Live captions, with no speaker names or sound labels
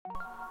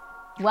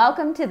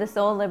Welcome to the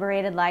Soul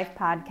Liberated Life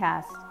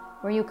podcast,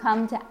 where you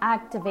come to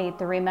activate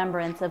the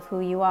remembrance of who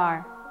you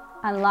are,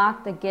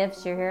 unlock the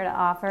gifts you're here to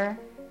offer,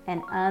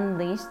 and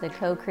unleash the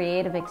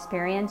co-creative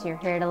experience you're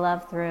here to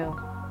love through.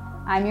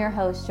 I'm your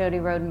host, Jody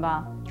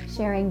Rodenbaugh,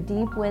 sharing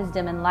deep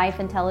wisdom and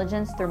life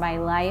intelligence through my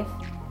life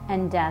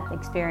and death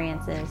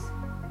experiences,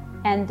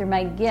 and through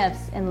my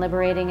gifts in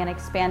liberating and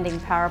expanding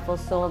powerful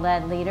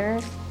soul-led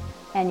leaders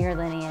and your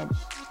lineage.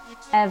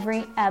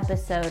 Every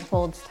episode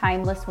holds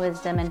timeless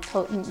wisdom and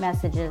potent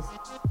messages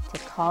to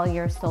call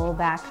your soul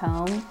back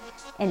home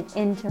and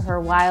into her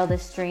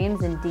wildest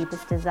dreams and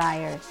deepest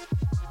desires.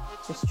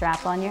 So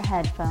strap on your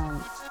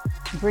headphones,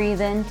 breathe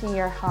into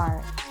your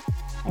heart,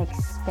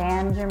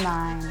 expand your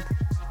mind.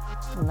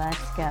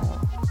 Let's go.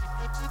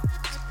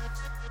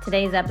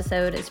 Today's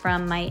episode is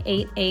from my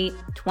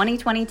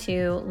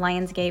 8/8/2022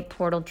 Lionsgate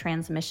portal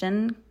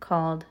transmission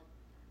called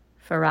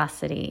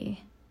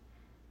Ferocity.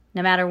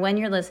 No matter when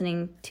you're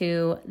listening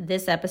to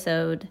this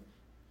episode,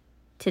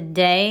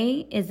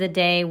 today is the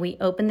day we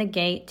open the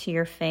gate to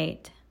your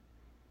fate.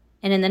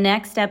 And in the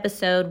next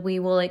episode, we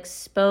will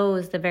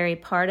expose the very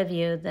part of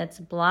you that's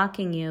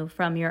blocking you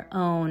from your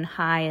own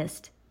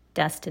highest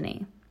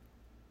destiny.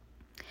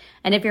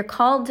 And if you're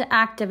called to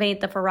activate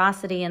the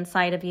ferocity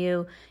inside of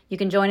you, you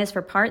can join us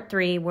for part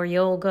 3, where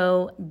you'll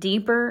go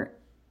deeper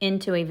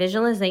into a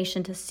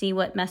visualization to see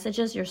what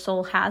messages your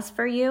soul has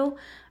for you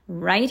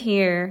right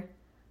here,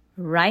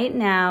 right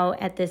now,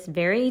 at this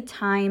very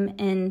time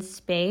and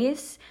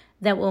space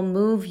that will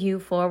move you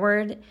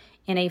forward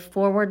in a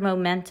forward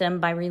momentum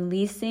by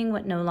releasing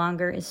what no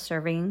longer is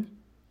serving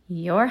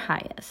your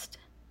highest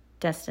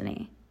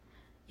destiny.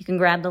 You can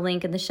grab the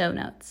link in the show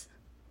notes.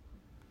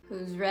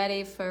 Who's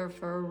ready for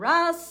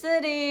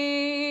ferocity?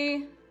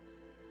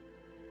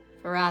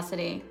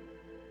 Ferocity.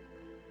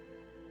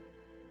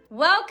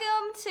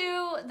 Welcome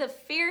to the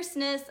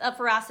fierceness of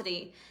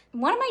ferocity.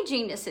 One of my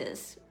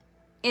geniuses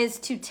is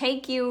to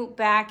take you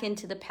back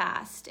into the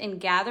past and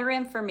gather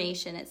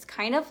information. It's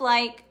kind of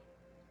like,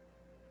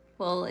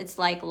 well, it's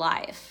like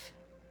life.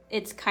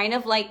 It's kind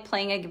of like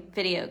playing a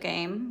video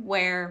game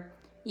where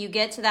you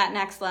get to that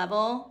next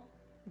level,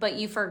 but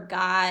you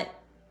forgot,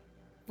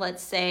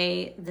 let's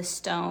say, the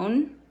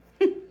stone.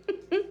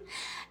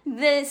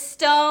 The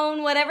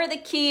stone, whatever the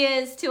key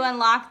is to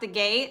unlock the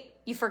gate,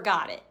 you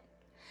forgot it.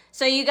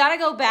 So you got to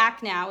go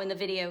back now in the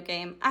video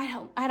game.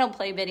 I don't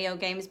play video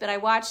games, but I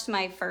watched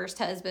my first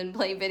husband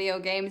play video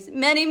games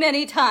many,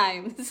 many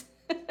times.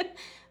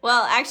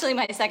 Well, actually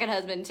my second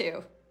husband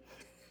too.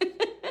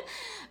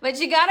 But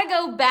you got to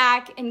go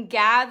back and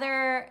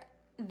gather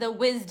the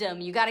wisdom.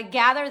 You got to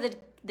gather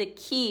the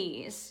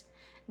keys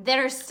that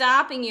are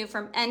stopping you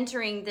from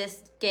entering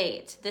this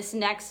gate, this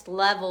next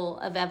level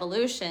of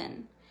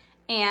evolution.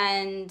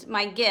 And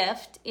my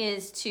gift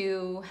is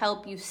to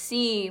help you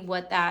see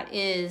what that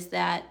is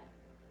that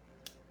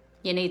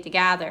you need to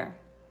gather.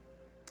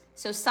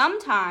 So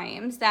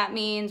sometimes that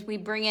means we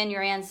bring in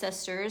your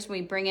ancestors,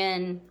 we bring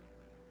in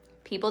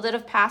people that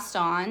have passed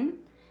on,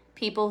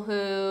 people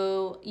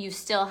who you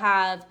still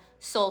have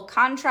soul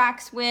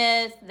contracts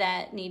with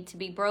that need to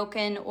be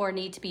broken or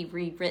need to be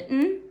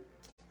rewritten.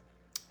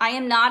 I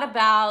am not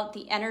about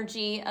the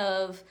energy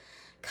of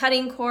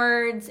cutting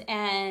cords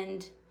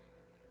and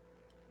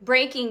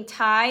breaking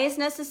ties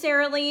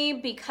necessarily,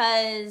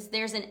 because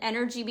there's an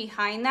energy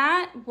behind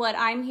that. What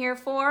I'm here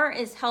for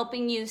is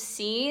helping you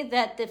see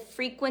that the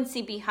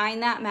frequency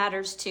behind that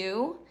matters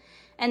too,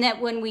 and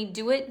that when we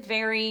do it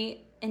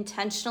very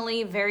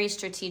intentionally, very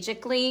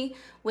strategically,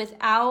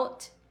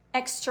 without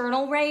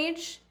external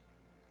rage,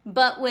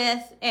 but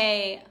with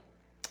a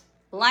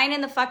line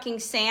in the fucking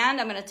sand,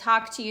 I'm going to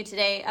talk to you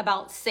today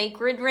about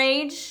sacred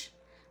rage.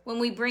 When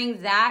we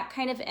bring that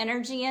kind of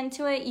energy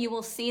into it, you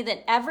will see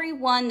that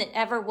everyone that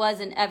ever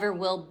was and ever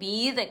will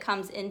be that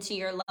comes into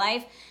your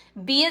life,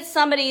 be it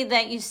somebody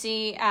that you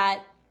see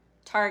at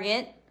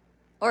Target,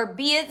 or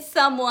be it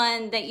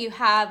someone that you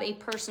have a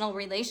personal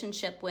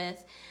relationship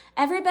with,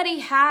 everybody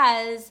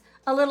has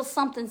a little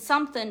something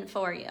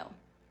for you.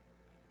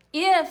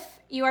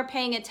 If you are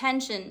paying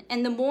attention,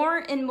 and the more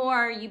and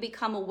more you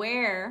become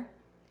aware,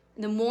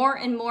 the more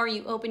and more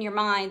you open your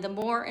mind, the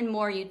more and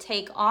more you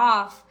take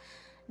off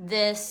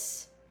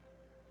these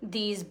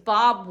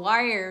barbed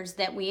wires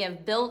that we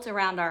have built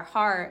around our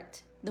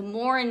heart, the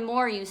more and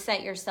more you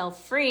set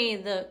yourself free,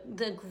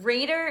 the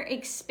greater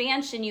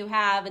expansion you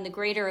have and the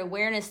greater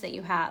awareness that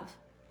you have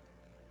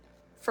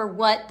for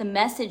what the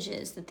message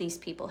is that these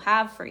people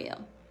have for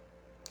you.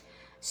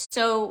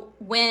 So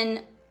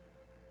when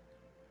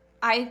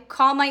I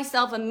call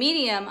myself a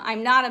medium,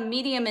 I'm not a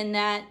medium in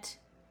that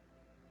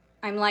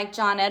I'm like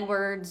John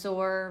Edwards,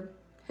 or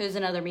who's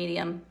another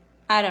medium?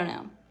 I don't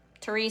know.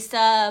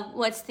 Teresa,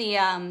 what's the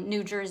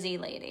New Jersey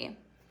lady?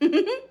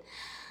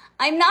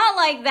 I'm not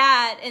like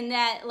that, in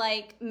that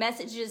like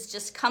messages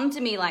just come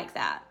to me like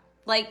that.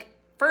 Like,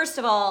 first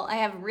of all, I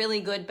have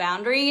really good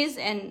boundaries,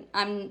 and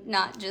I'm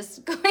not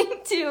just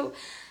going to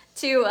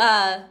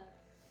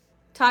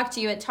talk to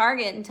you at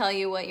Target and tell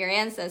you what your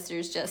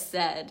ancestors just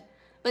said.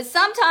 But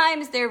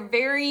sometimes they're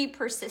very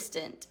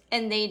persistent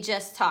and they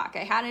just talk.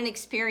 I had an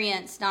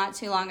experience not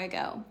too long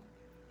ago.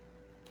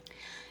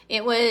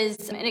 It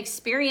was an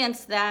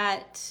experience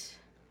that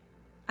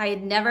I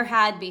had never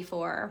had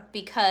before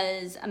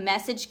because a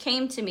message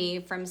came to me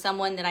from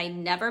someone that I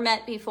never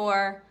met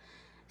before.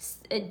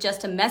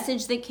 Just a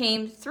message that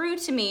came through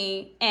to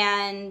me,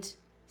 and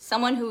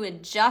someone who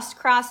had just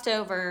crossed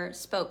over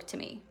spoke to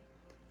me.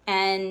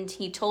 And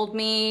he told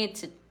me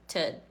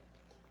to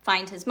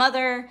find his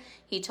mother.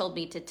 He told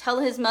me to tell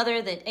his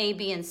mother that A,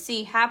 B, and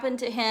C happened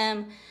to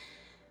him.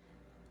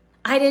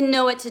 I didn't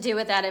know what to do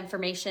with that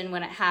information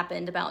when it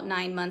happened about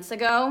 9 months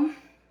ago.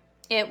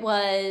 It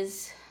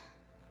was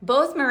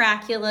both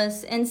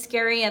miraculous and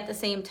scary at the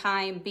same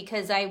time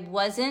because it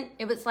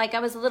was like I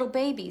was a little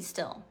baby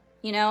still.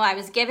 You know, I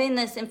was given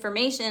this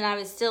information. I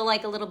was still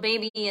like a little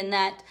baby in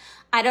that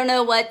I don't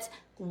know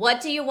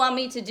what do you want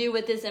me to do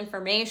with this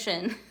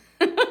information?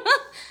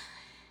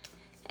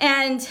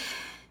 And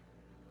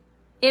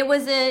it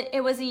was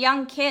a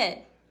young kid,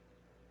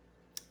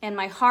 and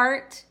my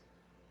heart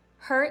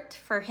hurt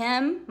for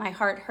him. My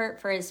heart hurt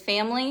for his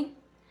family.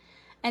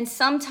 And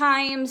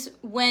sometimes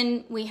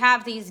when we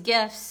have these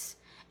gifts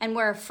and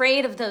we're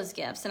afraid of those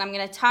gifts, and I'm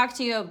going to talk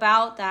to you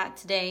about that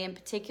today in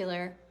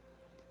particular,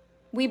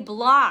 we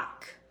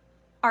block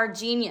our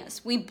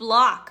genius. We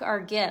block our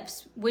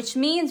gifts, which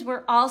means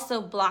we're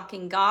also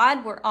blocking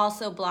God. We're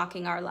also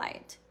blocking our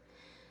light.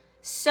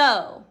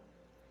 So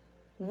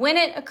when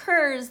it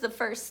occurs the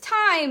first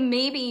time,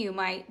 maybe you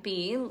might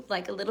be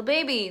like a little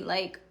baby,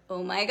 like,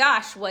 oh my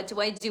gosh, what do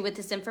I do with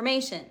this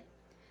information?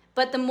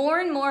 But the more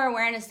and more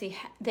awareness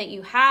that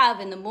you have,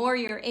 and the more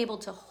you're able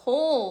to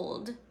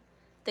hold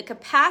the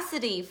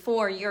capacity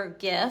for your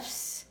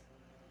gifts,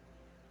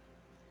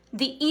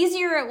 the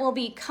easier it will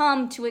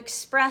become to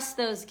express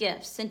those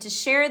gifts and to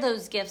share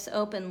those gifts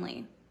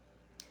openly.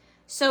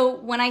 So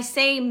when I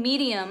say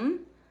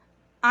medium,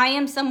 I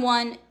am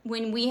someone,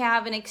 when we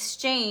have an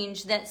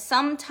exchange, that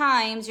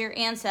sometimes your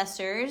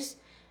ancestors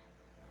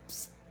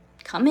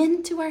come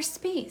into our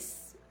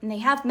space and they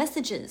have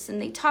messages and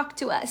they talk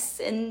to us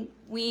and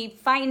we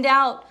find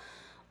out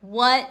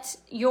what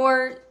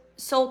your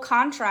soul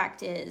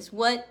contract is,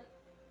 what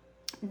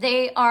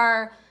they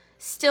are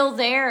still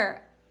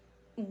there,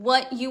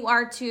 what you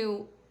are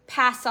to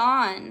pass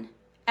on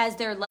as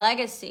their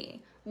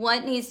legacy,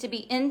 what needs to be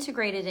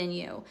integrated in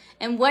you,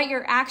 and what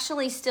you're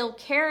actually still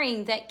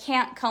carrying that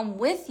can't come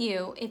with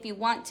you if you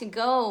want to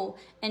go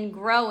and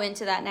grow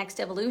into that next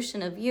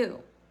evolution of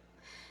you.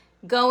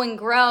 Go and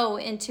grow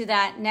into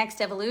that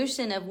next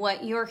evolution of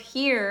what you're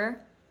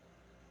here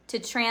to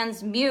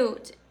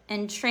transmute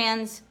and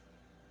transform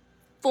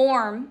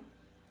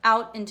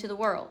out into the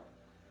world.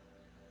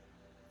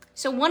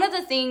 So one of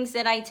the things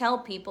that I tell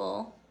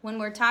people when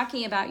we're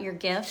talking about your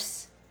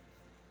gifts,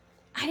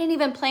 I didn't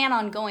even plan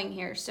on going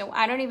here, so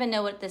I don't even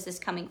know what this is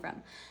coming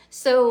from.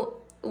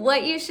 So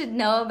what you should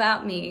know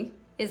about me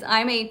is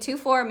I'm a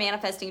 2/4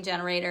 manifesting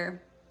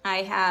generator.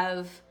 I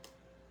have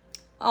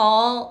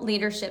all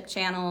leadership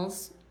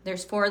channels.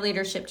 There's 4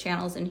 leadership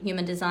channels in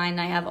human design.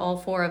 I have all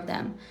 4 of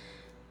them,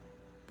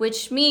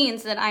 which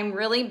means that I'm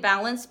really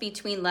balanced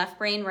between left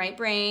brain, right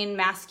brain,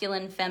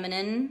 masculine,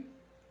 feminine.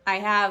 I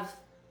have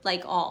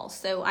like all.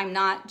 So I'm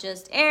not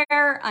just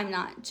air, I'm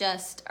not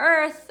just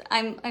earth,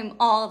 I'm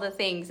all the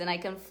things, and I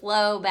can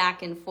flow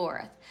back and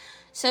forth.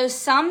 So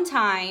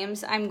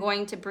sometimes I'm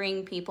going to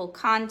bring people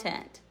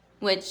content,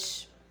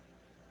 which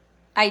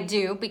I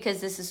do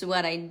because this is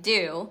what I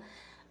do.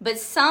 But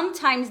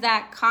sometimes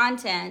that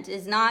content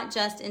is not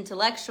just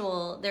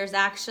intellectual, there's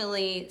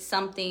actually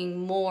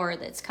something more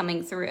that's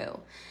coming through.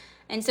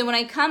 And so when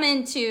I come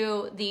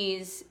into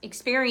these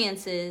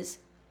experiences,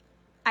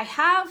 I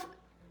have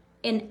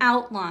an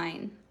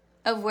outline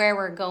of where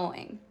we're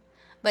going.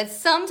 But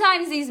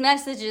sometimes these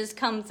messages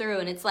come through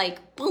and it's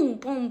like boom,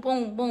 boom,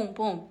 boom, boom,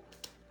 boom.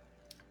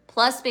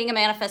 Plus being a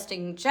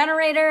manifesting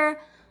generator,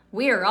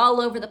 we are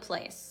all over the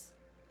place.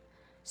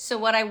 So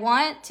what I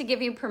want to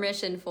give you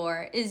permission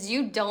for is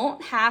you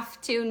don't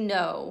have to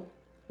know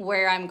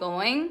where I'm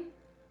going.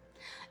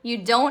 You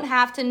don't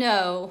have to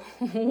know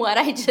what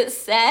I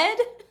just said.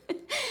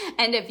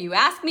 And if you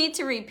ask me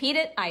to repeat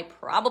it, I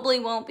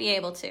probably won't be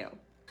able to.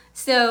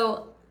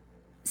 So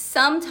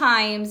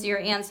sometimes your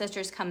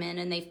ancestors come in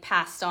and they've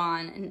passed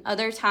on, and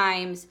other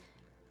times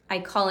I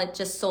call it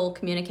just soul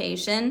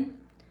communication,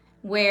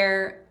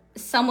 where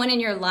someone in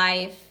your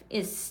life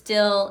is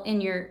still in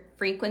your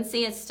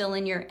frequency, it's still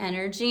in your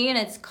energy, and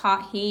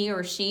he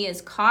or she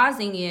is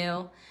causing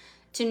you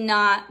to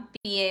not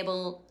be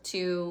able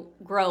to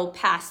grow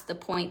past the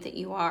point that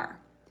you are.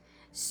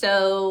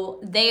 So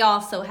they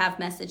also have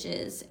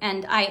messages,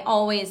 and I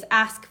always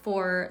ask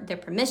for their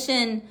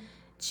permission.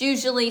 It's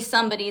usually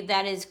somebody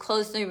that is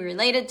closely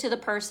related to the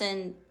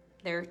person,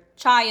 their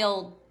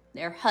child,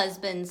 their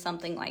husband,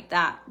 something like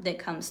that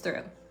comes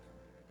through.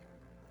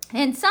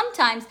 And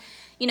sometimes,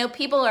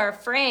 people are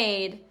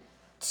afraid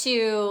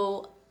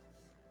to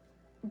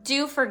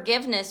do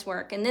forgiveness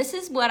work. And this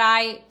is what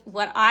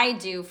I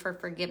do for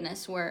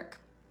forgiveness work.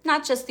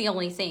 Not just the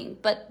only thing,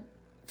 but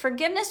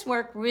forgiveness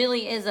work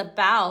really is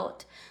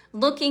about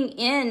looking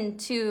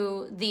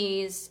into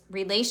these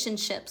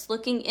relationships,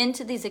 looking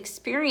into these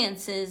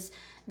experiences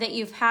that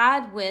you've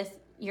had with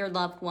your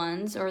loved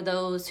ones or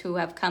those who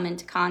have come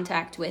into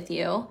contact with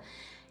you.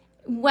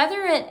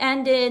 Whether it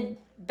ended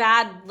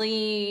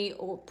badly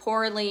or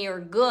poorly or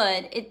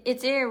good,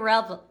 it's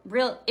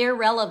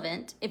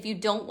irrelevant if you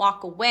don't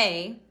walk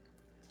away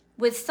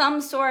with some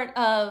sort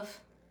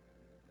of,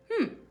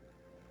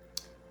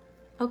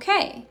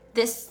 okay,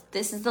 this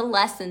is the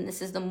lesson,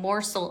 this is the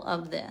morsel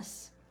of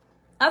this.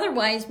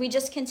 Otherwise, we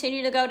just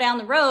continue to go down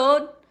the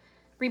road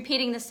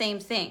repeating the same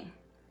thing.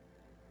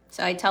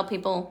 So I tell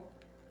people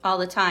all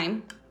the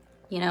time,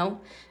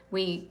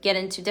 we get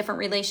into different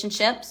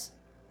relationships,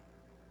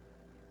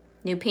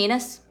 new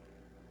penis,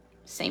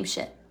 same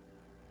shit.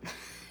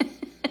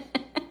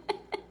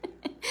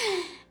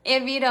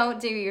 If you don't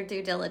do your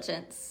due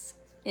diligence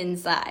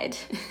inside.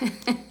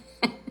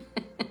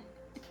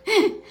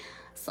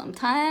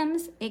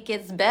 Sometimes it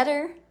gets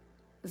better,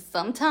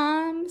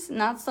 sometimes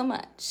not so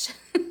much.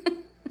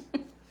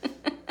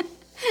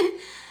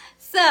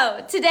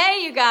 So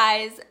today, you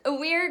guys,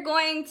 we're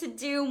going to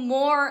do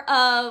more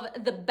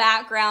of the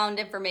background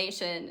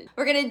information.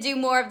 We're going to do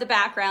more of the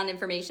background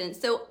information.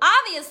 So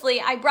obviously,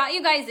 I brought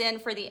you guys in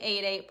for the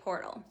 8-8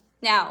 portal.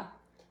 Now,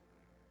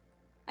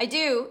 I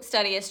do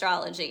study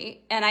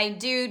astrology, and I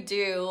do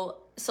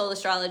soul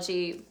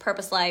astrology,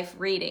 purpose life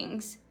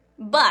readings,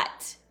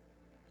 but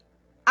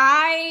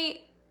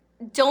I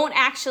don't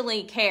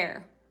actually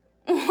care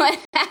what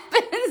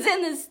happens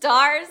in the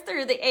stars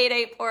through the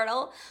 8-8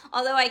 portal,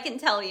 although I can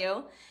tell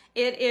you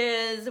it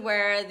is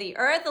where the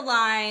earth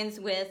aligns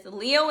with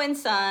Leo and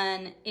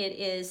Sun. It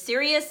is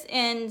Sirius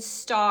and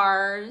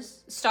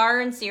stars, Star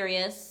and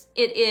Sirius.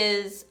 It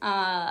is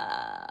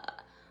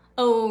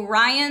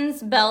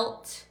Orion's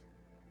belt.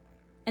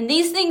 And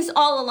these things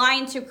all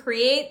align to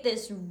create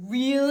this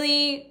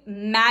really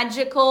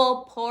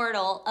magical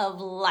portal of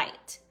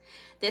light.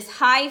 This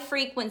high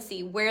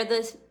frequency where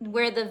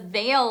the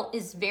veil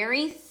is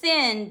very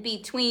thin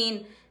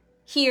between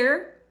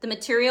here, the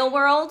material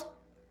world,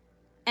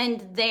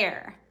 and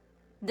there,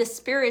 the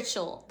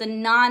spiritual, the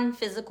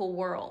non-physical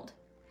world.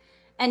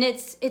 And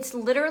it's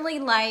literally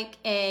like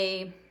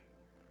I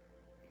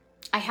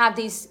have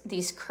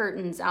these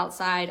curtains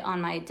outside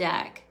on my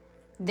deck.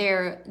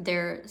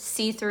 They're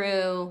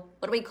see-through.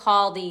 What do we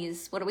call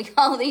these? What do we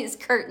call these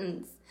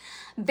curtains?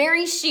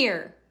 Very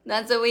sheer.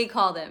 That's what we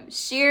call them.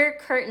 Sheer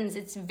curtains.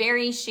 It's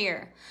very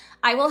sheer.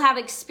 I will have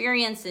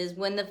experiences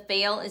when the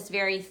veil is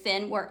very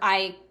thin where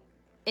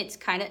it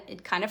kind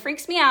of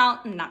freaks me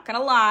out. I'm not going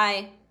to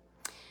lie.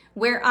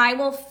 Where I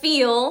will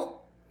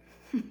feel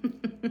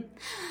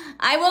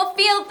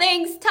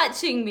things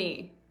touching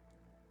me.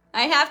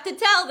 I have to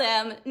tell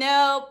them,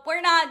 no, we're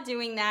not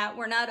doing that.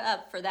 We're not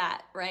up for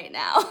that right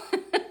now.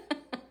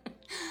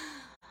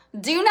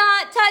 Do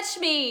not touch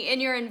me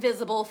in your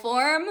invisible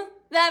form.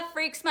 That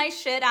freaks my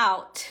shit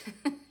out.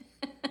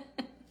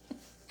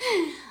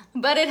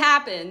 But it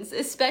happens,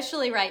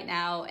 especially right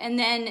now. And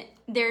then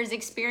there's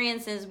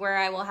experiences where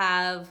I will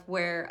have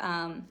where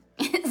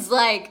it's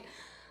like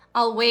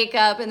I'll wake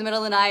up in the middle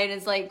of the night and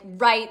it's like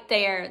right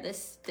there,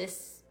 this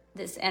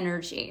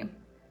energy.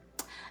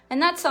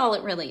 And that's all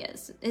it really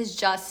is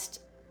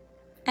just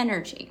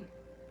energy.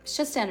 It's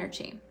just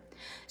energy.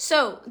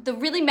 So the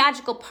really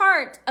magical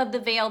part of the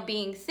veil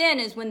being thin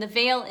is when the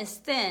veil is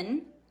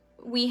thin,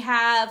 we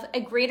have a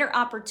greater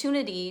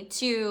opportunity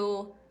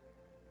to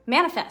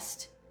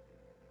manifest.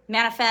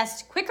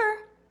 Manifest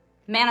quicker,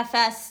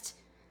 manifest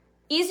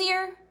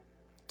easier,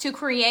 to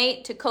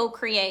create, to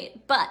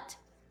co-create. But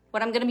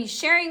what I'm going to be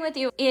sharing with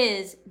you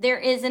is there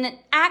is an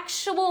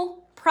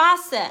actual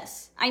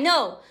process. I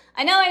know.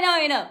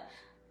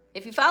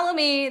 If you follow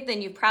me,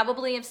 then you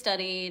probably have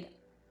studied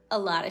a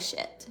lot of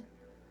shit.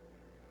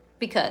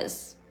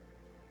 Because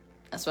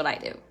that's what I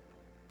do.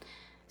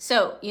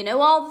 So, you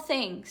know all the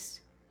things.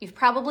 You've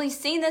probably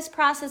seen this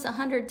process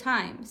 100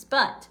 times,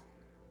 but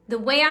the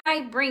way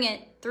I bring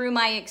it through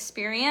my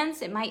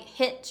experience, it might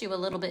hit you a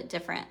little bit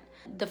different.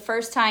 The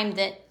first time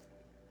that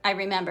I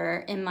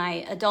remember in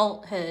my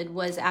adulthood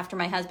was after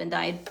my husband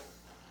died.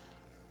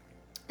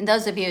 And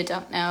those of you who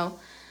don't know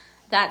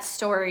that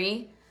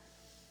story,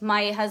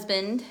 my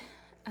husband,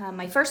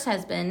 my first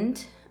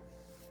husband,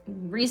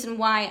 reason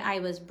why I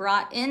was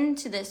brought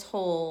into this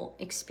whole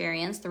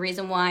experience, the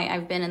reason why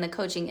I've been in the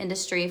coaching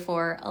industry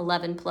for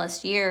 11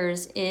 plus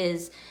years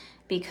is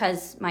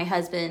because my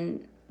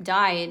husband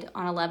died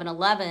on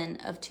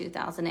 11/11 of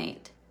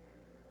 2008.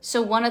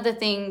 So one of the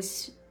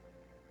things,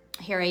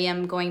 here I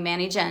am going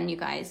Manny Jen, you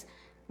guys,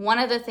 one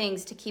of the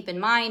things to keep in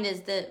mind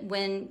is that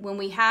when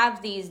we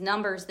have these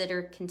numbers that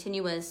are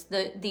continuous,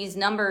 these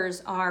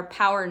numbers are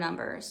power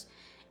numbers.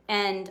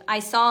 And I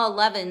saw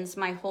 11s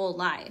my whole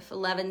life,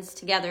 11s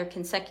together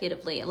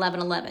consecutively,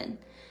 11/11.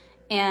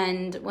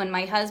 And when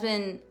my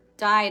husband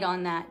died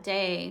on that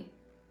day,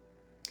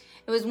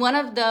 it was one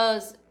of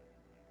those,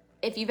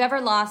 if you've ever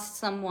lost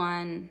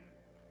someone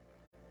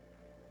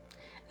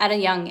at a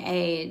young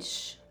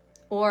age,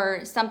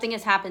 or something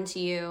has happened to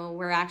you.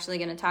 We're actually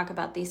going to talk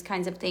about these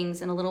kinds of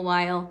things in a little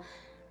while,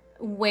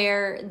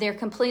 where they're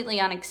completely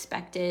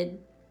unexpected.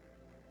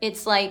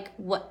 It's like,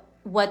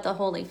 what the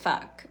holy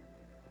fuck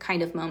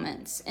kind of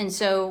moments. And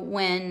so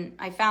when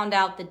I found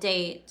out the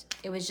date,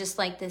 it was just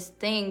like this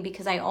thing,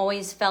 because I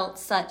always felt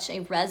such a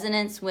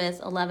resonance with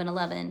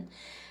 1111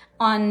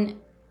 on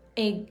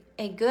a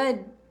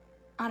good,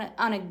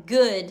 on a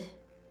good,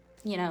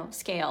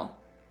 scale.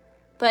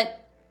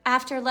 But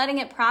after letting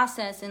it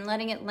process and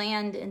letting it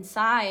land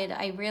inside,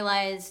 I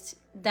realized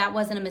that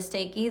wasn't a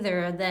mistake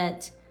either,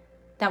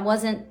 that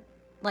wasn't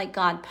like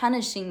God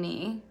punishing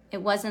me.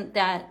 It wasn't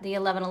that the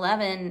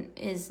 1111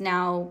 is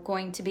now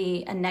going to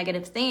be a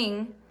negative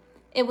thing.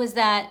 It was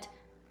that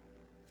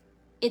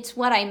it's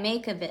what I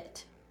make of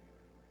it.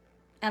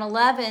 And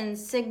 11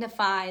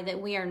 signify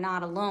that we are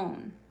not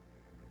alone.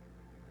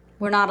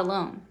 We're not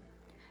alone.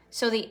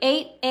 So the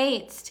 8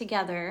 eights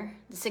together,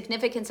 the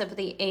significance of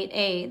the 8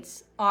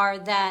 eights are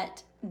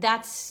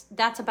that's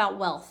about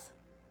wealth.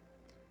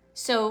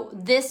 So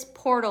this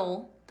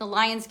portal, the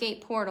Lionsgate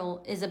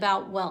portal, is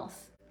about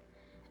wealth.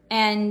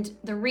 And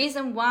the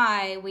reason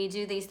why we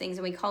do these things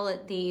and we call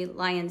it the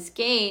Lion's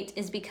Gate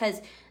is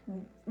because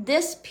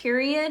this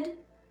period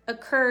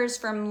occurs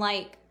from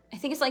I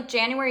think it's like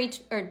July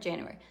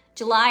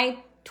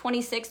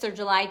 26th or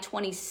July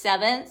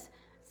 27th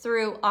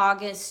through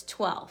August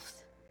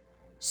 12th.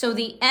 So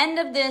the end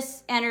of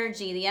this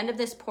energy, the end of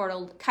this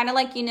portal, kind of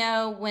like,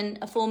 when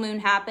a full moon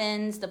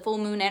happens, the full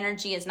moon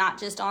energy is not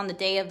just on the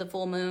day of the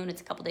full moon.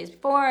 It's a couple days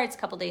before, it's a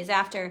couple days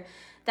after.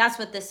 That's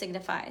what this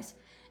signifies.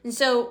 And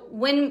so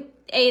when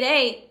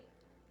 8/8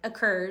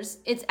 occurs,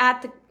 it's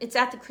at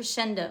the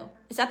crescendo.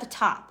 It's at the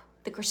top,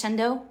 the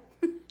crescendo,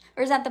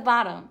 or is that the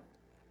bottom?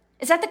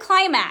 Is that the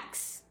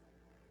climax,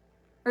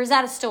 or is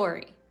that a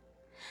story?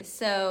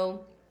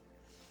 So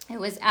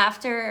it was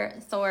after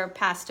Thor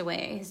passed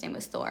away. His name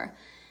was Thor,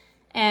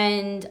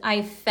 and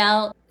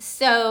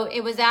so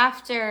it was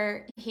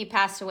after he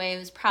passed away. It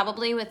was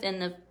probably within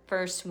the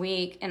first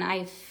week, and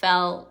I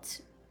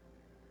felt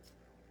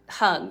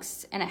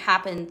hugs, and it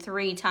happened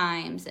 3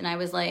 times, and I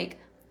was like,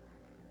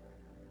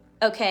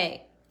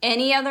 okay,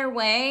 any other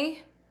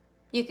way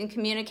you can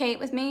communicate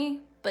with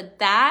me, but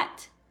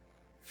that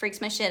freaks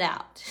my shit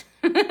out.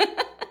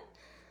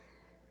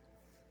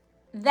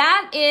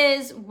 That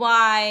is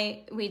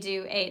why we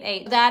do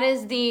 8/8. That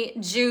is the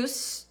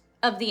juice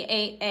of the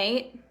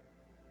 8/8.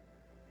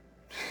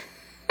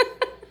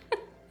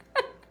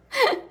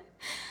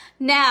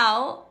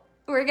 Now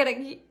we're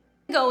gonna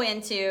go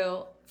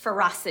into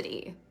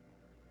ferocity.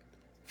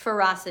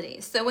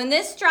 So when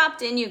this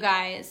dropped in, you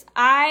guys,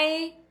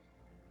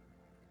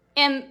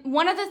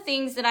 one of the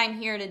things that I'm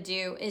here to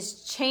do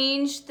is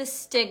change the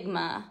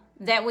stigma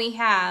that we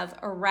have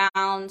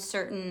around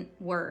certain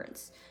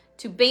words,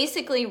 to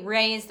basically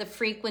raise the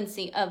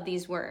frequency of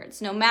these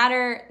words. No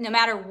matter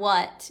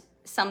what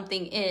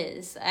something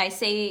is. I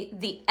say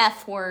the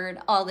F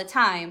word all the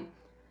time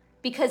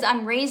because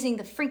I'm raising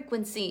the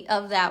frequency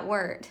of that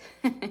word.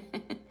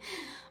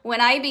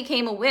 When I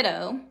became a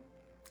widow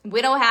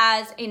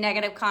has a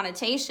negative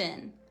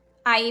connotation.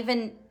 I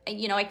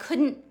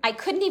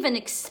couldn't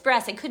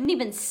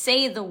even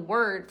say the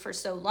word for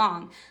so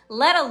long,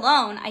 let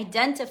alone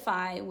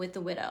identify with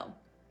the widow.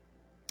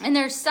 And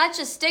there's such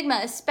a stigma,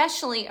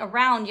 especially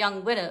around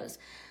young widows.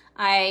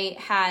 I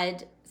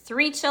had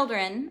 3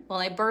 children. Well,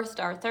 I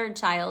birthed our 3rd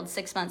child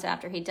 6 months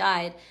after he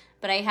died,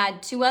 but I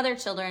had 2 other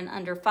children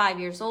under 5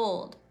 years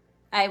old.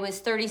 I was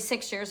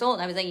 36 years old.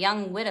 I was a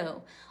young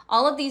widow.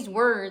 All of these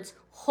words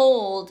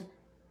hold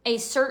a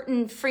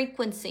certain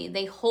frequency.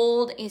 They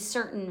hold a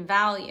certain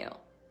value.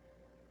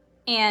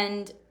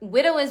 And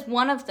widow is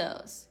one of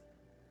those.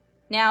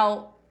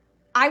 Now,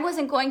 I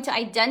wasn't going to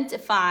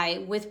identify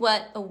with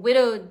what a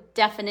widow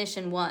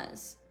definition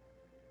was,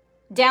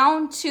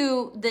 down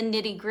to the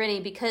nitty gritty,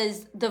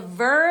 because the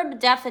verb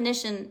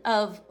definition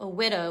of a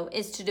widow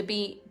is to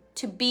be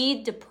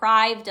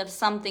deprived of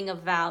something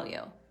of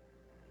value.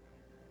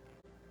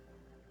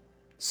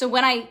 So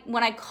when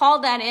I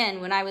called that in,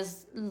 when I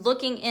was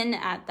looking in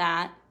at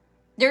that,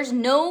 there's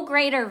no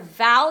greater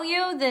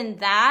value than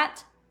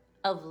that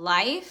of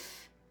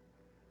life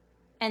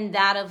and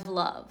that of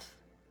love,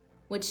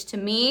 which to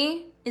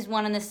me is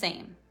one and the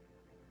same.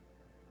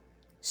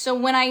 So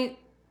when I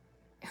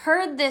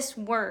heard this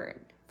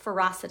word,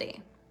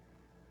 ferocity,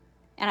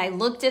 and I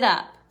looked it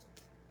up,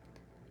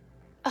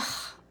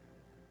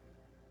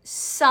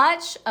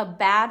 such a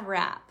bad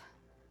rap.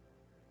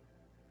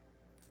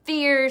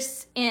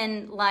 Fierce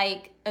in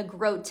like a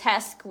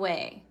grotesque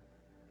way.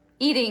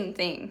 Eating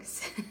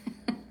things.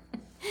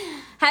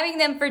 Having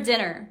them for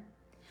dinner.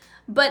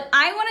 But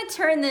I want to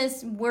turn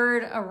this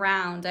word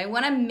around. I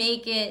want to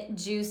make it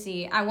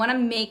juicy. I want to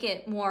make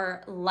it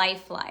more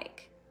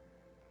lifelike.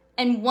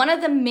 And one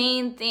of the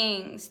main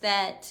things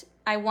that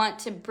I want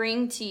to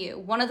bring to you,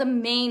 one of the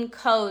main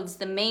codes,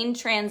 the main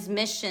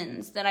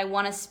transmissions that I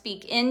want to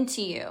speak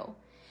into you,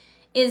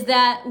 is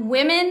that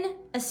women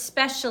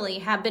especially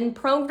have been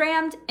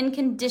programmed and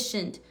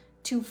conditioned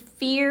to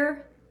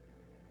fear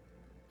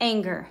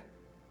anger.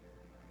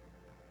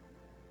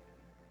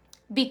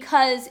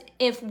 Because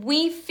if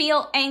we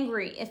feel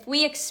angry, if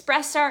we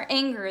express our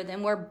anger,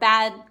 then we're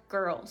bad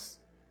girls.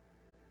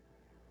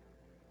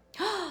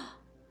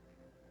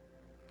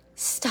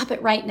 Stop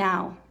it right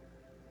now.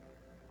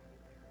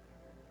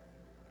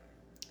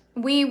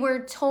 We were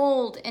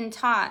told and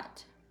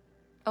taught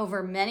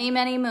over many,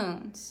 many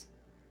moons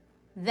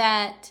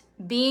that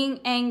being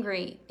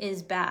angry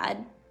is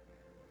bad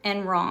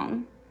and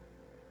wrong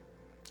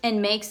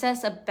and makes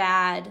us a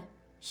bad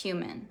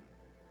human,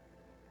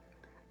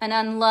 an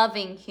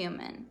unloving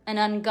human, an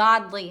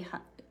ungodly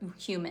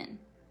human.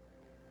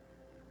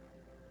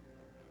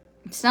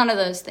 It's none of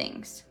those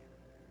things.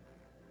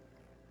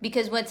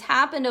 Because what's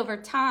happened over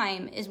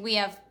time is we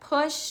have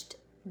pushed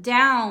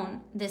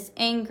down this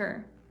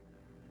anger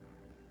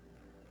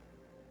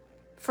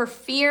for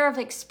fear of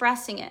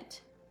expressing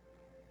it,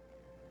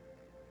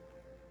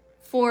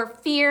 for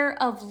fear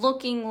of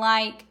looking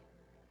like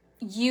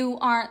you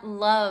aren't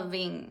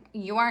loving,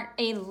 you aren't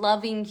a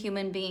loving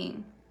human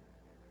being,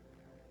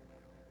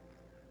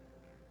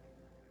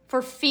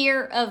 for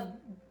fear of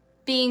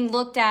being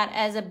looked at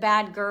as a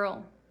bad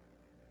girl.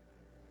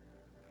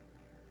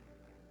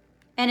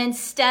 And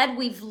instead,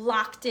 we've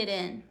locked it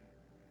in.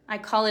 I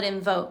call it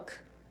invoke.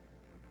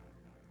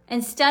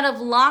 Instead of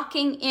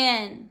locking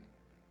in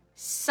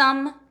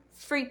some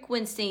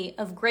frequency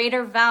of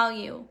greater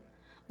value,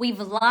 we've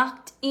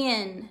locked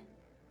in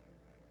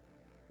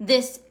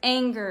this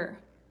anger.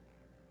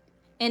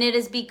 And it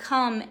has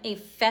become a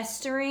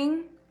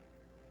festering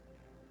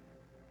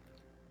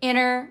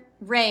inner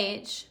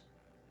rage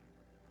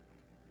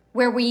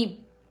where we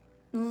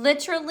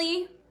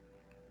literally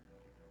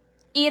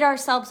eat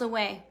ourselves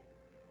away.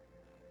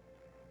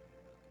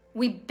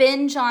 We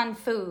binge on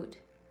food.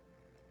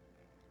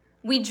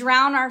 We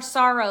drown our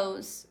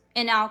sorrows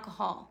in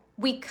alcohol.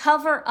 We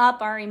cover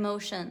up our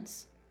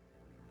emotions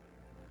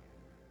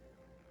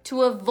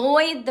to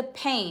avoid the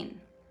pain,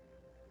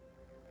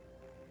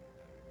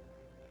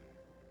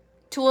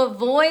 to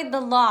avoid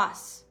the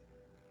loss,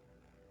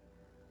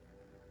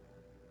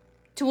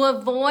 to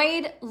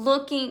avoid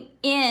looking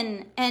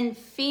in and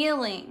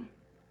feeling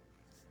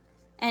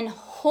and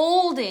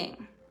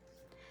holding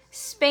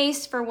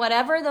space for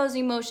whatever those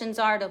emotions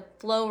are to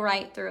flow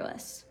right through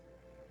us.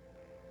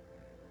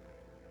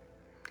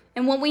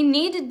 And what we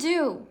need to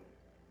do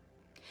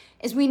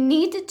is we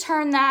need to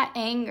turn that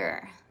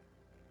anger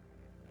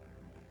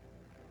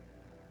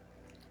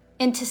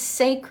into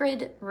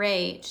sacred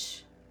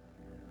rage.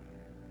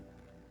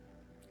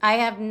 I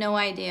have no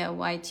idea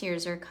why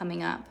tears are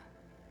coming up.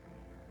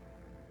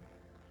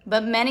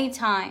 But many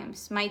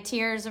times my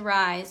tears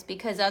arise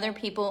because other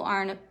people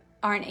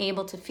aren't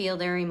able to feel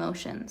their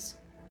emotions.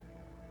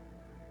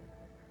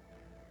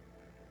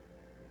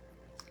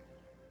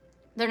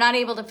 They're not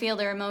able to feel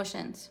their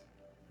emotions.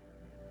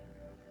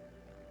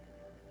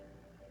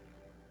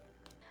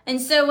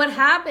 And so what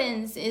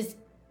happens is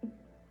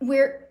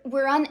we're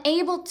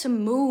unable to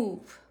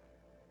move.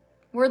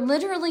 We're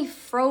literally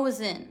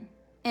frozen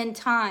in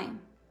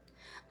time,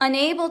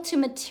 unable to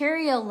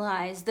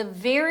materialize the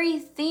very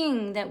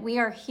thing that we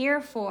are here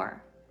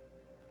for,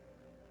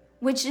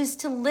 which is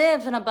to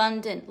live an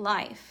abundant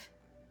life,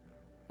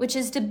 which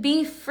is to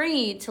be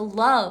free to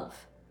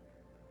love,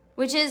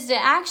 which is to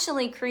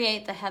actually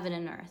create the heaven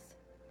and earth.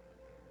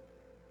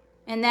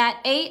 And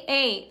that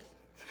 8-8,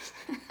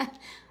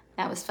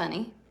 that was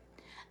funny.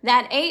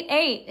 That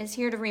 8-8 is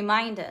here to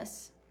remind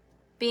us,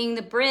 being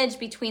the bridge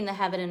between the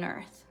heaven and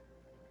earth.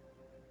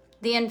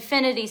 The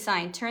infinity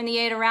sign, turn the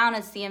 8 around,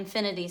 it's the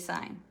infinity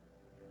sign.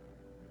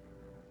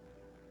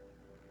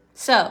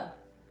 So,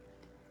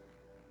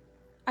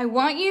 I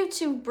want you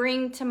to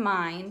bring to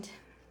mind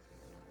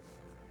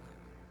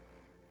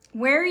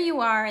where you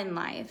are in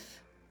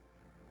life.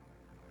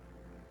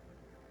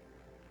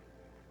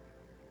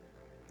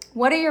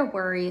 What are your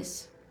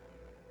worries?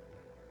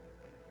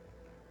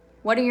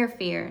 What are your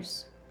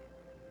fears?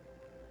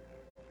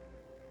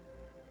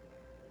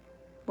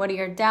 What are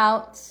your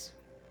doubts?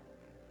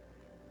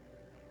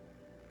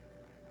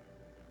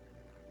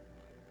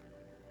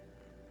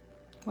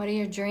 What are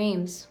your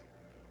dreams?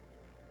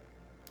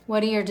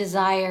 What are your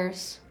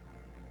desires?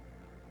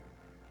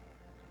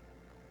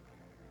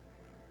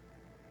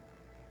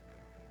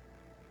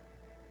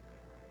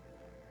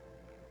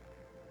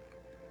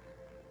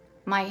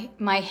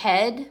 My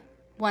head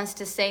wants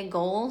to say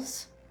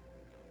goals,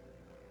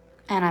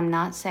 and I'm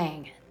not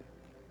saying it.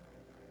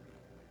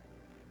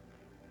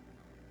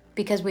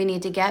 Because we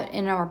need to get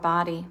in our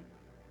body,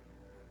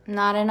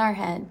 not in our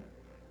head.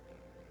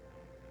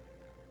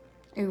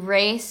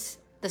 Erase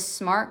the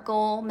SMART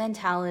goal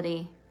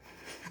mentality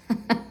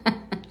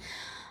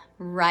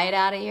right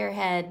out of your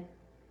head.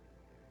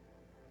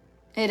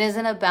 It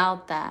isn't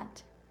about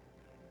that.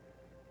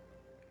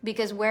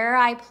 Because where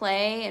I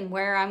play and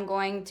where I'm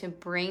going to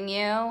bring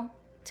you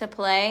to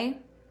play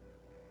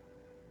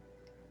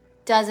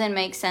doesn't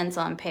make sense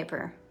on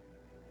paper.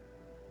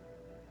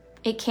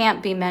 It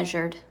can't be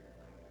measured.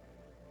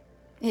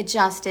 It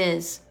just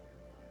is.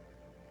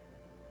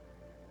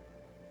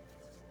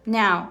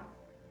 Now,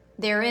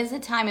 there is a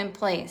time and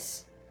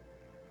place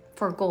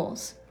for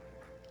goals.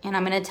 And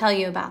I'm going to tell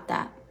you about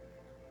that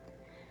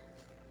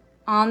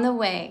on the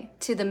way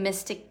to the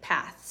mystic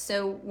path.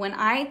 So when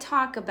I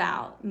talk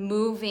about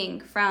moving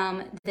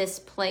from this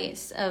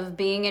place of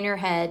being in your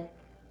head,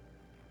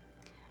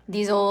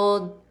 these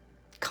old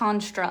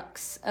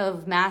constructs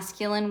of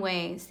masculine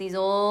ways, these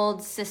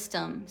old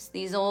systems,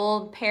 these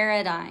old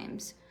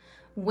paradigms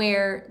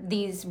where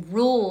these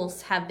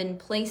rules have been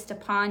placed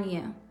upon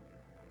you,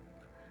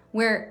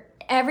 where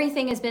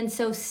everything has been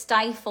so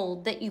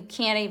stifled that you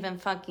can't even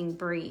fucking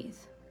breathe,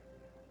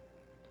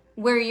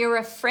 where you're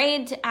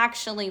afraid to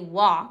actually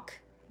walk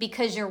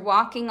because you're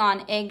walking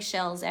on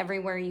eggshells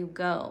everywhere you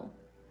go,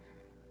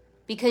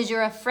 because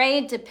you're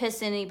afraid to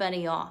piss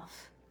anybody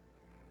off,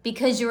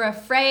 because you're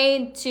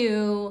afraid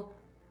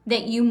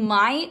that you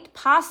might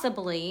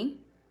possibly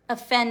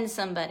offend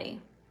somebody.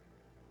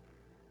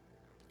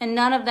 And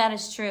none of that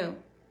is true.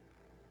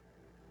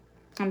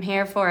 I'm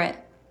here for it.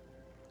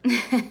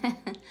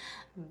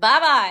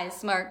 Bye-bye,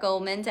 smart goal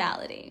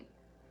mentality.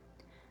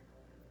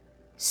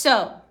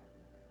 So,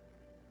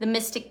 the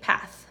mystic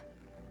path.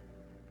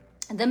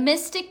 The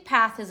mystic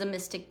path is a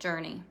mystic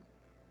journey.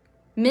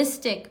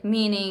 Mystic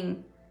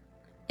meaning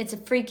it's a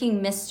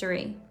freaking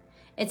mystery.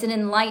 It's an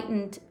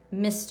enlightened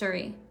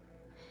mystery.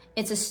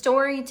 It's a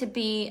story to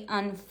be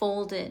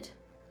unfolded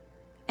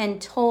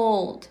and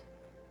told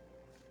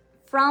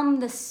from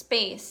the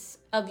space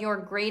of your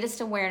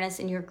greatest awareness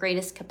and your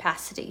greatest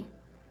capacity.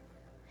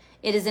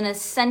 It is an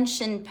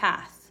ascension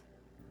path.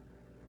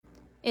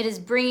 It is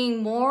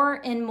bringing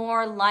more and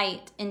more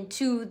light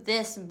into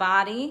this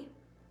body.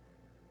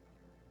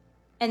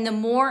 And the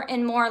more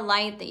and more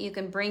light that you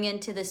can bring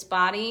into this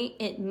body,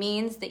 it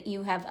means that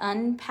you have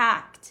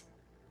unpacked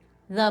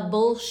the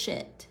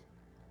bullshit,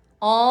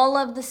 all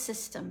of the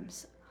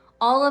systems,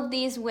 all of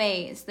these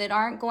ways that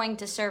aren't going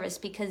to serve us.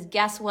 Because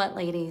guess what,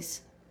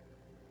 ladies?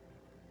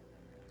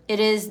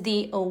 It is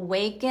the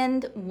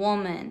awakened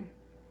woman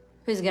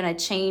who's going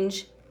to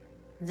change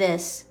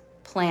this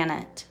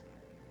planet.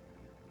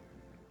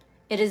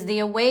 It is the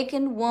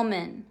awakened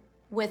woman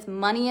with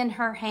money in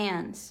her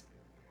hands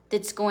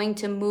that's going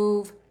to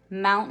move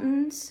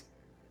mountains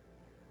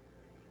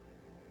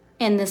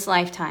in this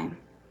lifetime.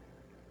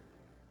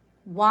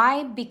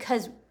 Why?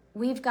 Because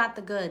we've got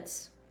the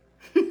goods.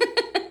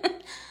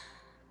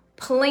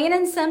 Plain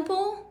and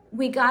simple,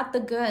 we got the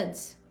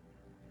goods.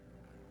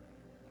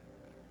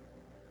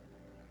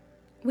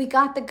 We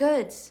got the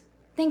goods.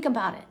 Think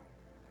about it.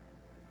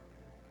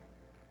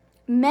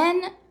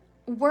 Men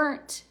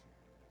weren't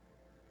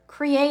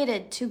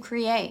created to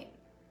create.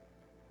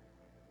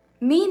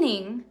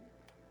 Meaning,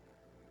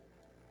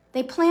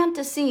 they plant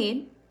a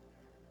seed.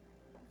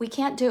 We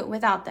can't do it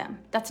without them.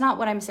 That's not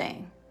what I'm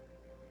saying.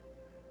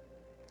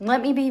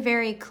 Let me be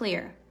very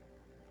clear.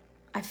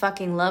 I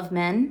fucking love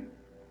men.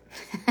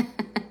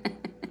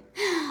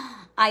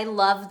 I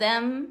love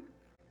them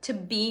to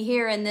be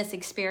here in this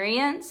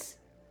experience.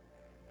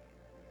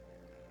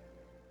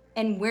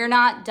 And we're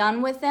not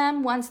done with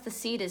them once the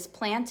seed is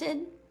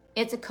planted.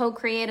 It's a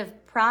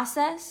co-creative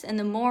process. And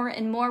the more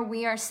and more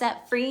we are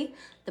set free,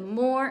 the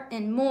more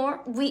and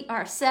more we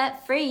are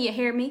set free. You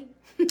hear me?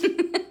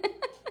 You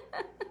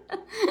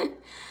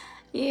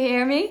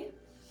hear me?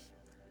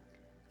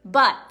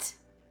 But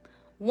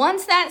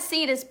once that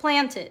seed is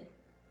planted,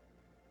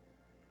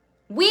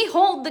 we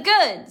hold the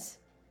goods.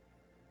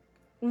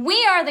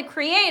 We are the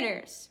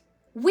creators.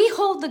 We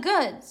hold the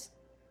goods.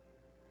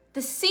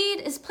 The seed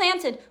is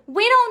planted.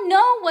 We don't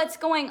know what's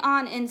going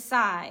on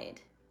inside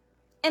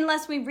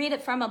unless we read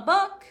it from a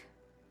book.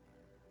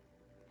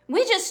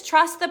 We just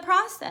trust the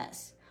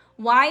process.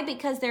 Why?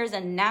 Because there's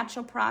a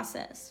natural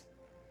process.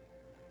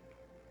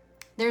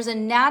 There's a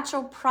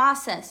natural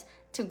process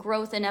to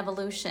growth and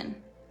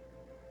evolution.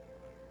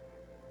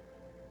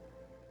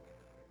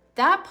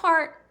 That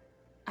part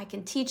I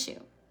can teach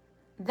you.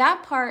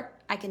 That part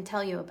I can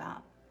tell you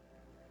about.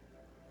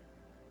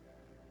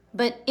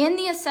 But in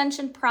the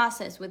ascension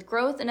process with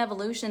growth and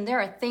evolution,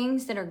 there are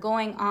things that are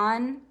going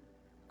on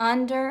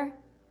under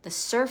the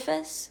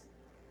surface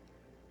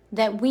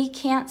that we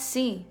can't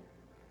see.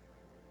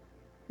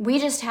 We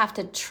just have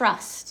to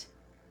trust.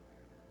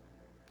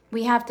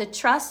 We have to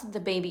trust that the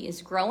baby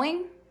is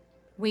growing.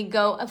 We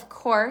go, of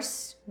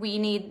course,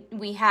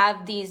 we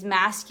have these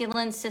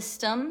masculine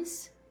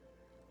systems,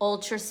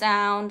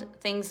 ultrasound,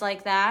 things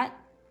like that,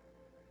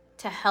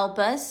 to help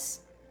us.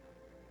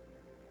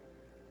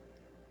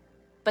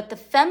 But the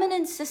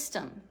feminine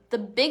system, the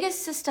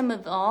biggest system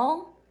of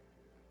all,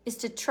 is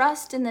to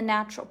trust in the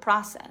natural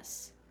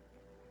process.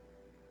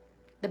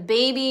 The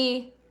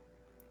baby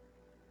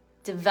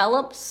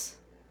develops.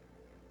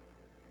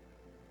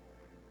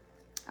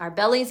 Our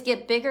bellies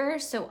get bigger,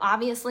 so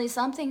obviously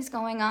something's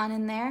going on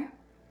in there.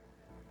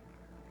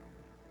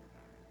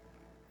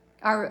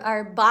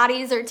 Our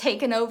bodies are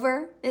taken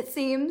over, it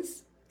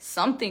seems.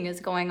 Something is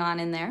going on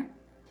in there.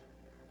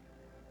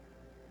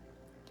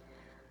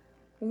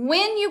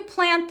 When you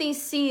plant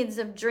these seeds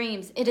of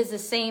dreams, it is the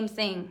same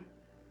thing.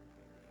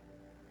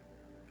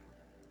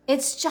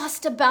 It's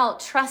just about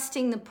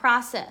trusting the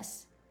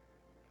process.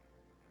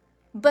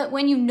 But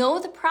when you know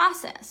the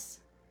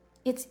process,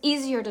 It's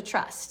easier to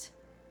trust.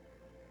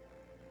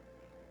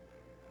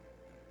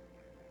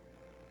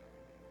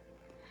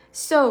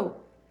 So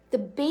the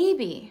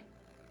baby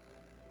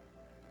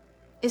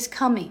is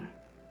coming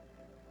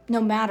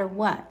no matter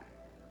what.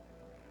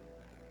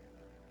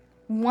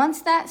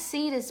 Once that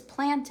seed is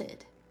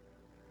planted,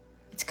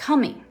 it's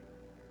coming.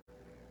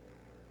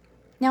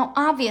 Now,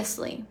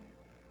 obviously,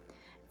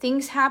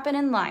 things happen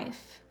in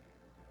life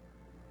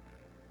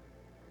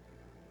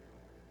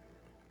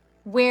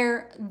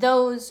where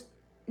those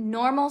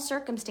normal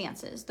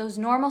circumstances, those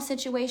normal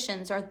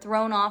situations are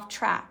thrown off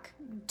track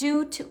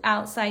due to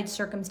outside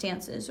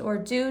circumstances or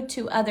due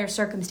to other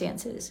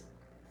circumstances.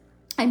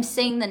 I'm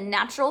saying the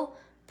natural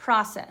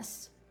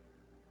process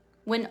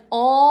when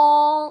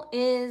all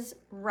is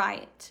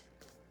right.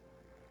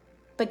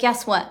 But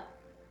guess what?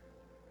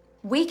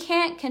 We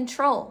can't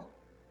control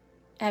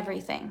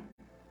everything.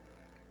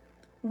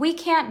 We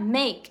can't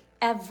make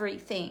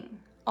everything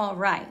all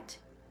right.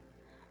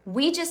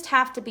 We just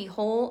have to be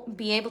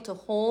able to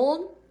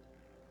hold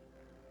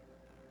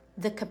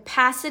the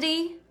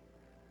capacity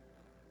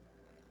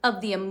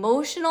of the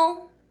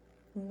emotional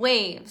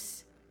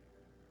waves,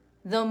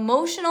 the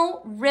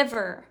emotional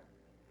river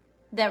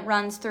that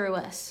runs through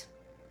us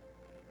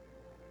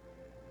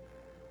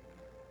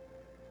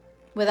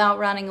without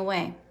running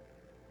away.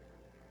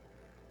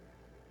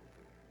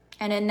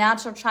 And in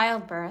natural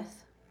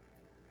childbirth,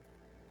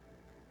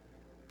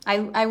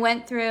 I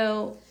went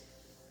through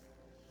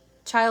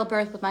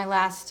childbirth with my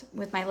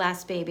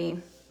last baby.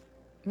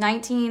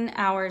 19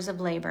 hours of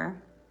labor,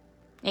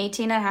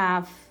 18 and a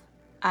half,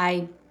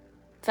 I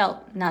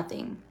felt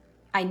nothing.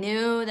 I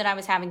knew that I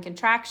was having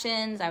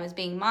contractions. I was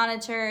being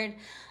monitored.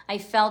 I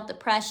felt the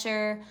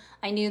pressure.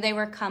 I knew they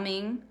were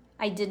coming.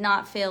 I did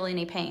not feel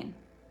any pain.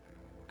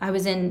 I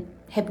was in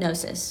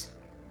hypnosis.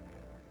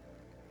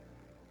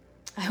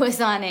 I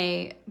was on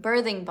a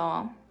birthing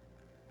ball.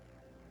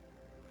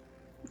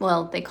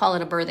 Well, they call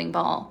it a birthing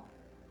ball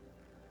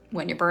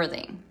when you're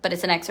birthing, but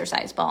it's an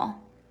exercise ball.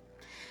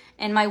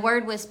 And my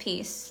word was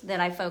peace that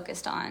I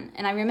focused on.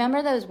 And I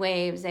remember those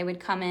waves, they would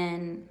come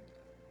in,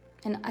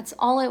 and that's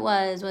all it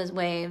was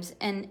waves.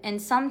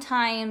 And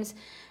sometimes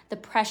the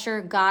pressure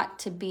got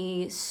to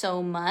be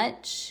so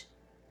much,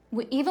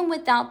 even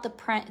without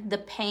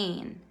the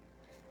pain.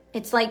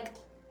 It's like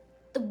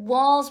the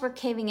walls were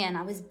caving in.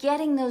 I was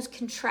getting those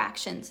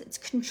contractions. It's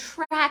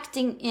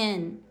contracting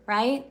in,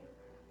 right?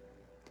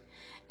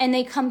 And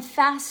they come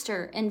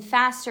faster and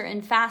faster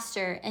and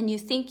faster, and you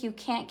think you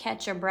can't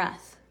catch your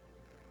breath.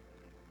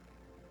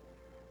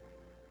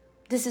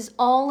 This is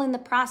all in the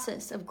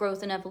process of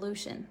growth and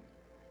evolution.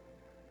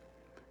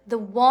 The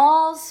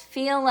walls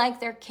feel like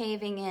they're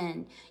caving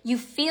in. You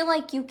feel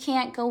like you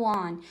can't go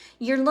on.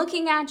 You're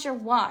looking at your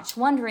watch,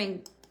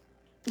 wondering,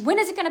 when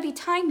is it going to be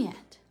time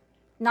yet?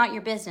 Not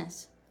your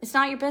business. It's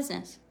not your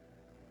business.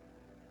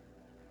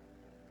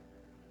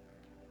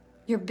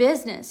 Your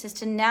business is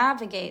to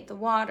navigate the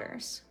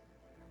waters.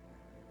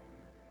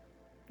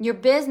 Your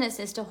business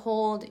is to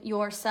hold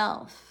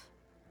yourself.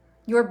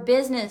 Your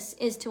business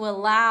is to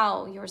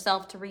allow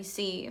yourself to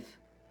receive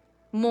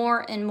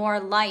more and more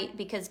light,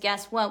 because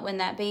guess what? When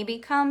that baby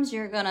comes,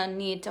 you're going to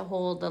need to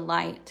hold the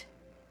light.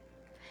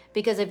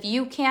 Because if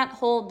you can't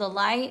hold the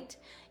light,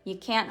 you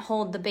can't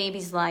hold the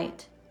baby's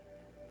light.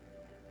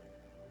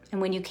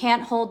 And when you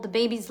can't hold the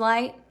baby's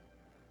light,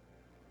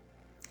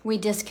 we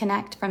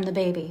disconnect from the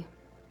baby.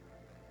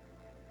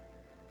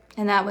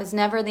 And that was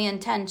never the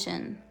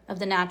intention of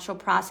the natural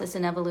process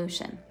in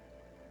evolution.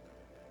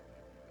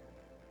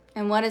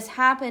 And what has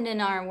happened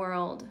in our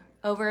world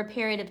over a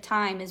period of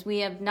time is we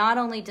have not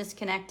only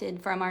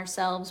disconnected from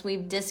ourselves,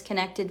 we've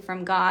disconnected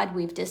from God,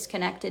 we've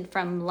disconnected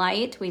from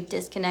light, we've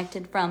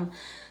disconnected from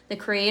the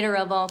creator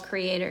of all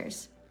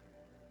creators.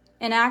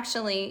 And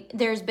actually,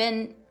 there's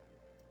been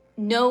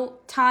no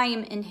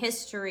time in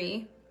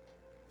history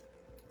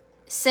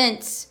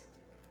since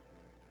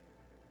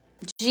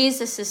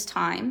Jesus's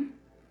time,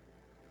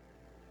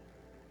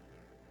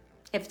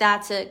 if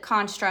that's a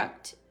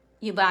construct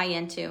you buy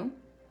into,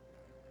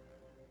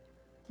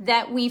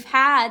 that we've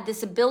had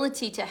this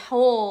ability to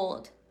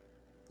hold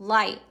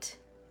light.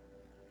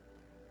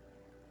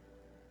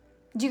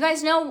 Do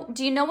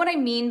you know what I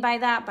mean by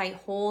that, by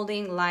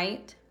holding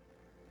light?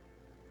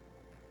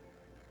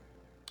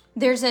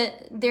 There's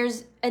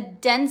a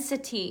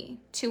density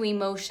to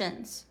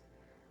emotions.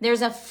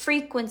 There's a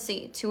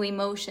frequency to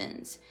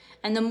emotions.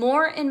 And the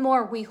more and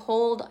more we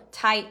hold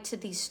tight to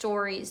these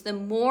stories, the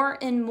more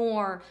and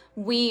more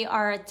we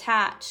are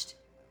attached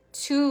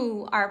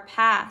to our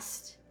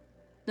past,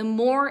 the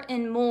more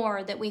and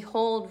more that we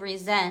hold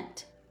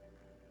resent,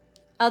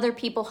 other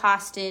people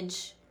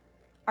hostage,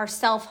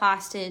 ourself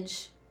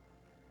hostage.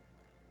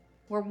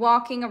 We're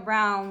walking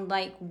around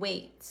like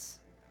weights.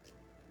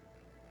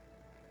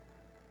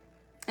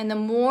 And the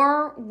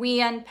more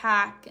we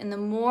unpack and the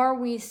more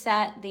we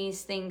set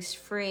these things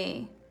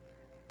free,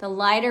 the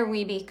lighter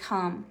we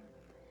become.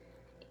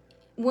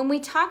 When we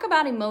talk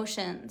about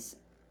emotions,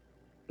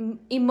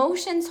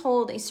 emotions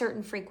hold a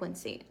certain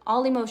frequency.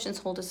 All emotions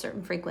hold a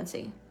certain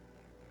frequency.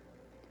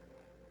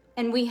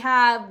 And we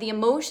have the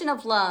emotion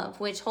of love,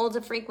 which holds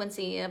a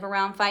frequency of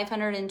around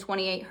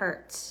 528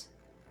 hertz.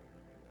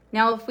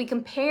 Now, if we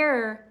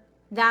compare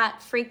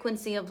that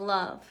frequency of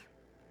love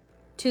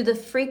to the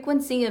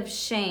frequency of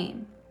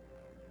shame,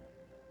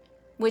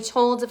 which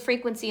holds a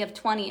frequency of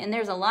 20, and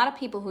there's a lot of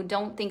people who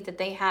don't think that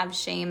they have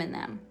shame in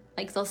them.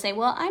 Like they'll say,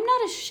 well, I'm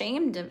not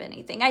ashamed of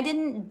anything. I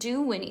didn't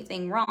do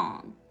anything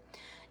wrong.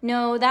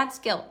 No, that's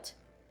guilt.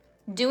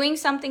 Doing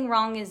something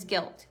wrong is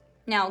guilt.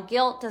 Now,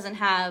 guilt doesn't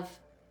have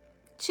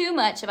too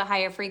much of a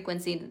higher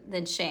frequency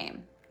than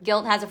shame.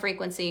 Guilt has a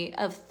frequency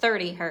of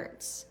 30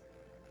 hertz.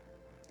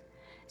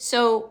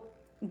 So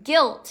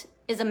guilt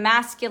is a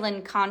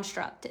masculine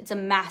construct. It's a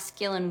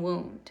masculine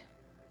wound.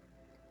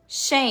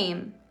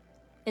 Shame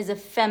is a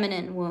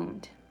feminine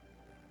wound.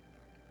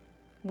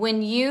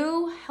 When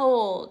you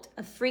hold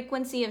a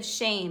frequency of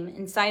shame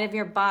inside of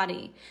your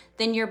body,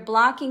 then you're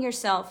blocking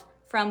yourself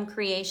from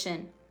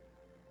creation.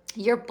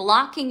 You're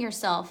blocking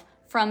yourself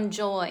from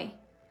joy.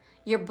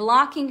 You're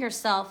blocking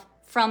yourself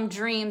from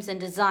dreams and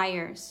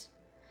desires.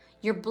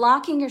 You're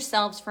blocking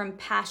yourselves from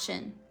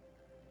passion.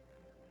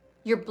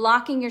 You're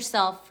blocking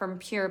yourself from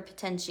pure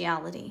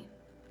potentiality.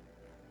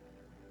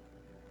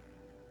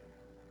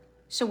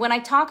 So when I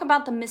talk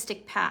about the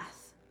mystic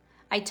path,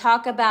 I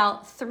talk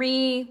about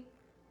 3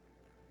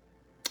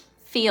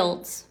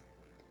 fields,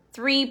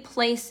 3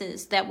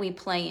 places that we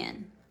play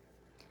in.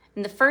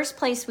 And the first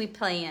place we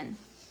play in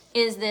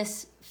is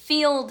this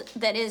field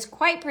that is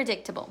quite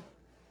predictable.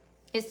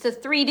 It's the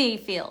 3D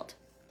field.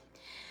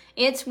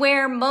 It's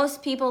where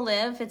most people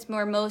live. It's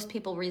where most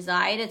people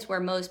reside. It's where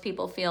most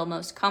people feel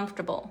most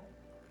comfortable.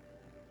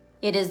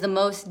 It is the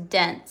most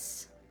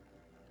dense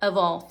of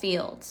all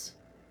fields.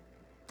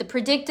 The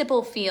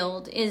predictable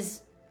field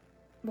is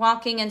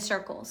walking in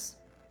circles.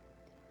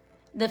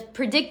 The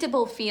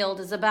predictable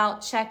field is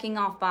about checking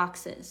off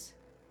boxes.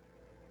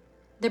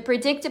 The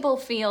predictable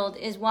field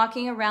is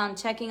walking around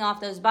checking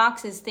off those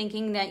boxes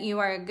thinking that you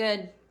are a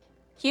good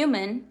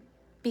human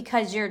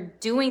because you're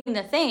doing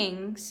the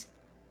things,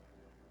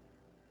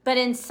 but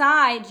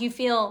inside you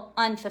feel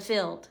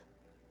unfulfilled.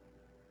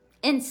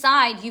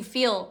 Inside you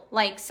feel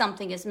like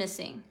something is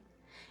missing.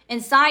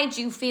 Inside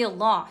you feel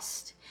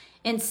lost.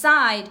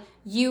 Inside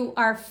you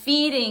are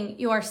feeding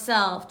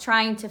yourself,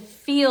 trying to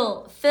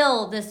fill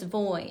this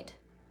void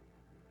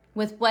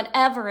with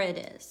whatever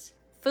it is.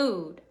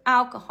 Food,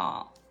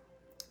 alcohol,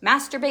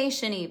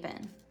 masturbation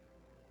even.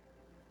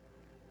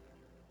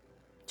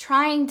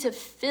 Trying to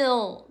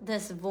fill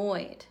this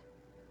void.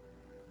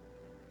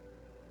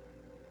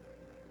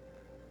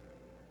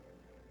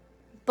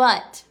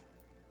 But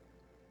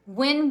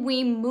when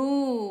we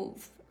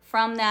move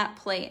from that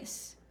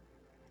place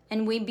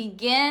and we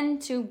begin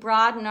to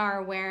broaden our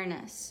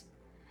awareness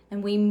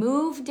and we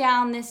move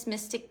down this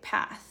mystic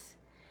path,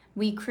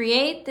 we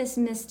create this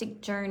mystic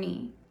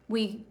journey,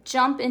 we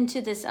jump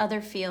into this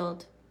other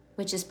field,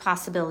 which is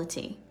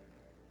possibility.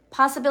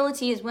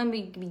 Possibility is when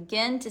we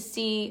begin to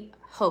see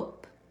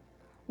hope.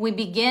 We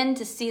begin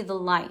to see the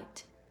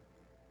light.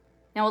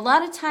 Now, a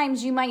lot of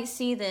times you might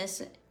see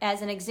this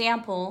as an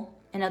example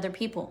in other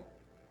people.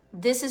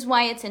 This is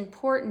why it's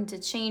important to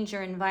change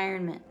your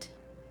environment.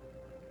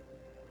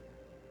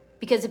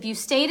 Because if you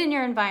stayed in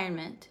your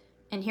environment,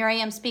 and here I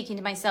am speaking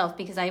to myself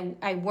because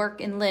I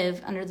work and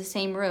live under the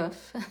same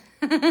roof.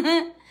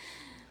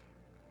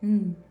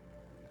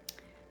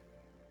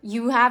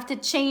 You have to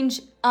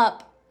change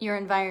up your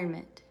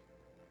environment.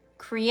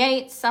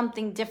 Create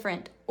something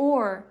different,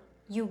 or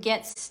you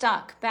get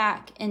stuck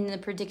back in the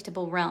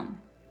predictable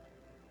realm.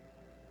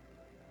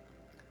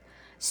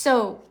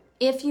 So,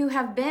 if you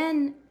have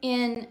been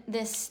in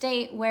this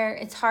state where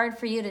it's hard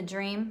for you to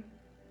dream,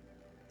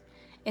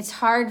 it's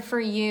hard for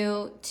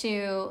you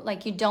to,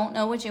 like, you don't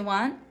know what you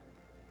want.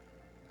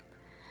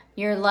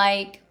 You're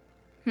like,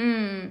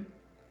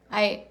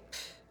 I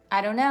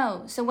don't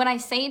know. So when I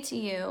say to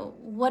you,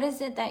 what is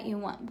it that you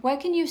want? What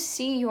can you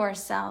see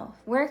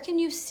yourself? Where can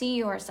you see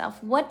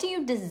yourself? What do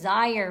you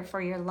desire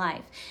for your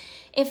life?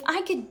 If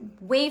I could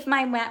wave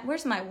my,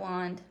 where's my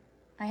wand?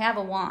 I have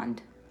a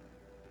wand.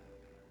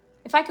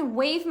 If I could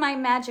wave my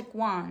magic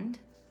wand,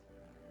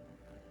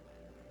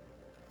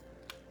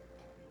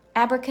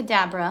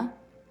 abracadabra,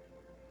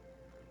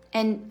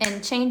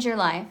 and change your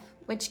life,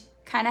 which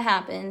kind of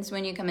happens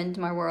when you come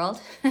into my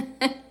world.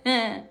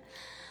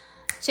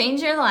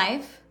 Change your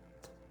life.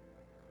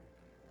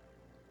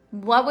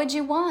 What would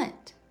you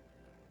want?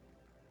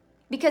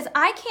 Because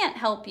I can't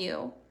help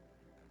you,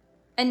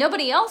 and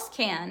nobody else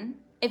can,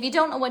 if you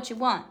don't know what you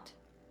want.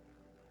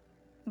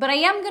 But I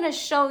am going to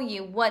show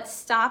you what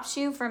stops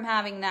you from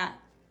having that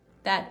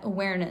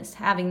awareness,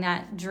 having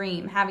that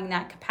dream, having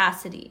that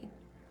capacity.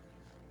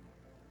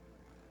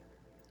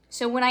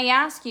 So when I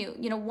ask you,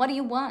 what do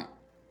you want?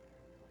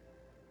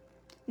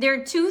 There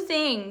are 2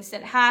 things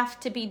that have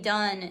to be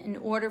done in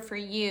order for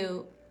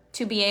you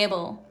to be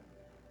able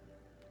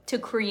to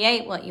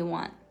create what you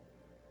want.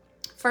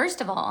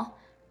 First of all,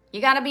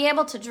 you got to be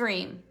able to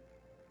dream.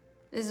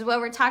 This is what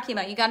we're talking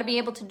about. You got to be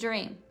able to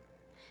dream.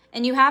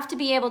 And you have to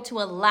be able to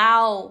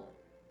allow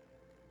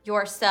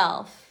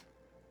yourself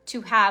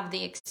to have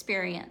the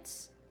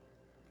experience.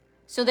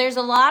 So there's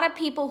a lot of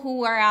people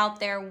who are out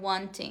there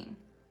wanting.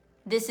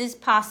 This is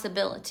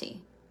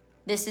possibility.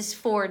 This is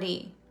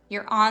 4D.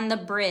 You're on the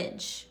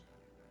bridge.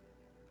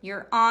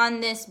 You're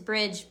on this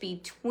bridge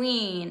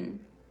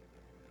between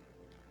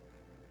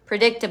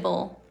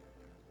predictable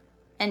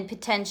and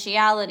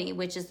potentiality,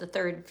 which is the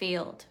third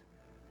field,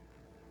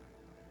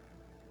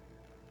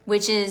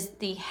 which is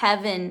the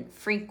heaven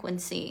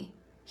frequency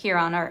here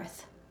on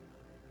earth.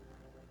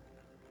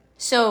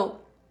 So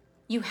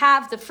you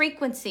have the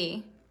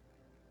frequency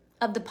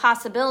of the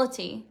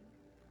possibility,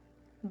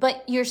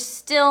 but you're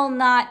still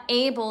not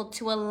able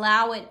to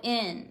allow it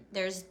in.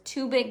 There's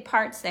two big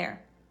parts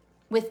there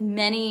with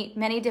many,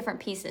 many different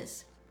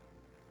pieces.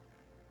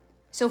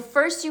 So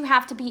first you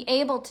have to be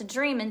able to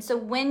dream. And so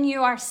when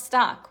you are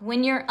stuck,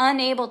 when you're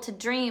unable to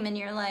dream and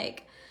you're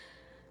like,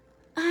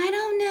 I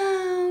don't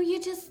know,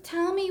 you just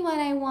tell me what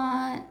I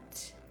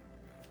want.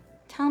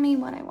 Tell me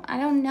what I want. I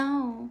don't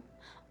know.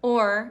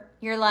 Or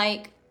you're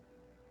like,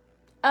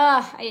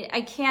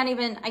 I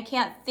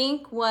can't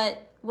think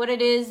what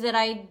it is that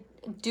I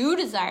do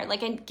desire.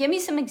 Like, give me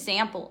some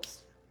examples.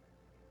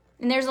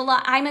 And there's a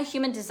lot, I'm a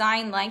human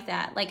design like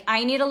that. Like,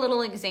 I need a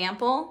little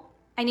example.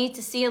 I need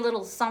to see a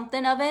little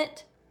something of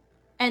it.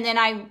 And then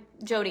I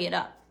Jody it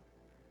up.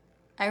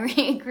 I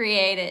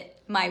recreate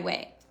it my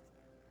way.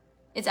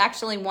 It's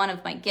actually one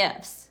of my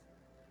gifts.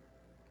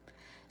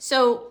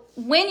 So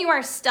when you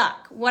are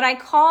stuck, what I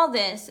call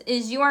this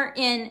is you are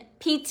in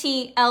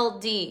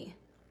PTLD.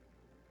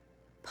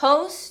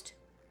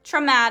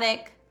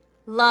 Post-traumatic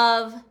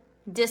love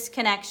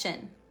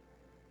disconnection.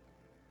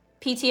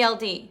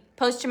 PTLD.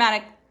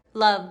 Post-traumatic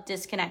love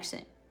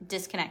disconnection.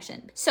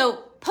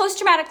 So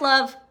post-traumatic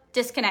love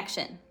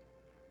disconnection.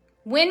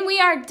 When we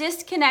are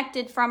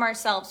disconnected from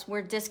ourselves,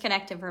 we're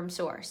disconnected from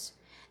source.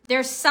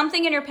 There's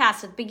something in your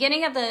past. At the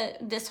beginning of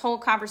this whole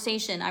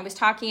conversation, I was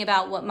talking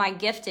about what my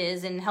gift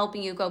is and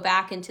helping you go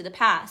back into the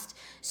past.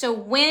 So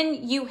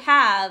when you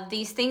have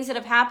these things that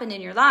have happened in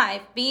your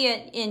life, be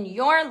it in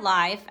your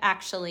life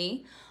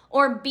actually,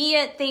 or be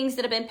it things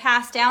that have been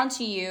passed down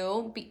to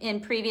you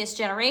in previous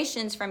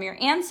generations from your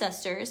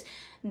ancestors,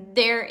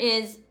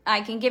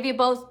 I can give you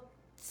both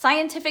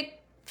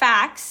scientific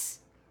facts,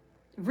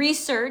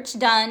 research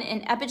done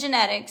in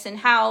epigenetics and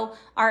how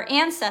our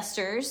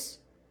ancestors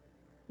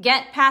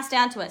get passed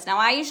down to us. Now,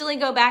 I usually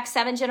go back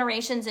 7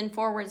 generations and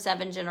forward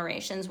 7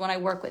 generations when I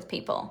work with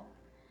people.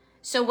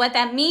 So what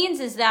that means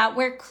is that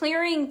we're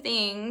clearing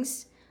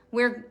things.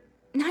 We're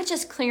not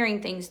just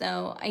clearing things,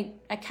 though.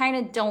 I kind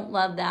of don't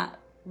love that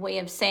way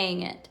of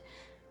saying it.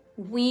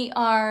 We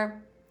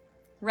are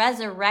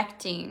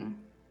resurrecting,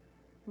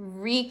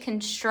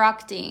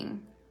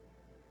 reconstructing,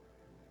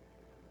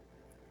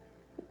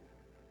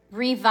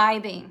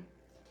 reviving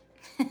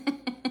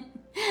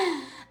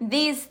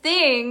these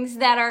things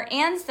that our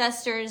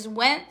ancestors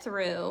went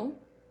through,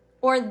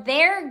 or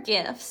their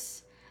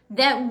gifts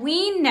that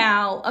we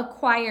now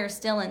acquire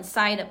still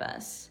inside of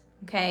us.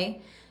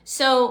 Okay,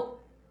 so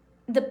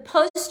the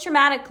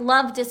post-traumatic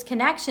love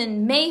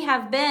disconnection may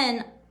have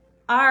been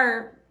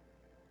our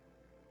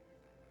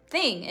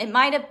thing. It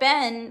might have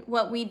been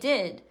what we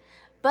did,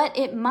 but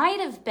it might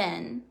have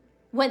been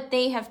what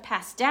they have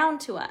passed down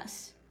to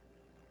us.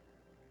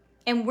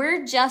 And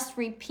we're just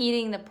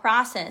repeating the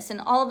process.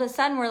 And all of a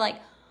sudden we're like,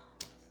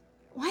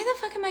 why the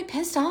fuck am I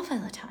pissed off all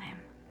the time?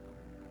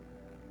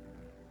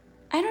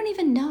 I don't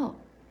even know.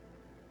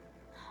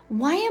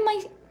 Why am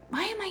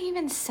I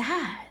even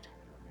sad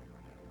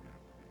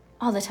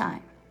all the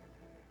time?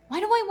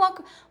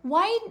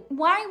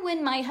 Why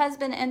when my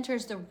husband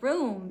enters the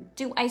room,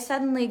 do I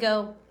suddenly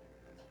go,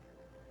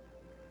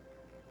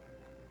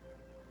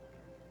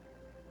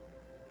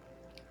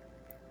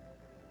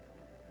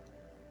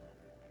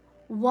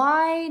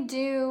 why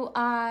do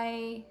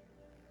I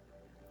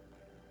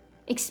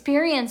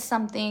experience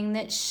something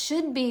that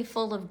should be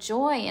full of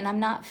joy and I'm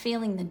not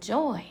feeling the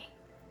joy?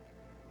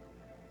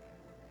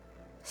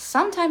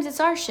 Sometimes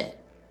it's our shit.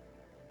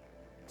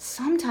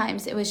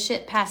 Sometimes it was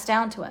shit passed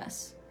down to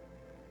us.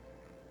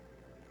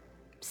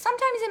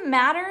 Sometimes it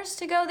matters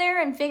to go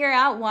there and figure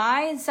out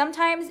why. And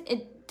sometimes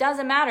it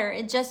doesn't matter.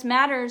 It just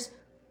matters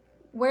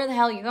where the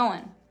hell you're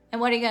going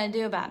and what are you going to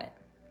do about it.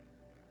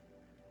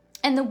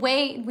 And the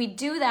way we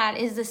do that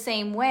is the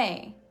same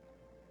way.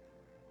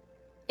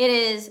 It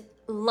is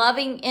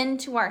loving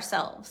into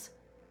ourselves,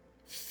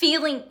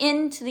 feeling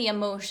into the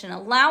emotion,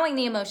 allowing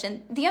the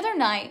emotion. The other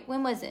night,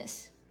 when was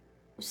this?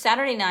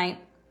 Saturday night,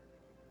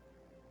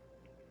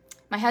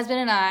 my husband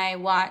and I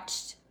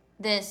watched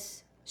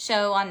this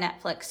show on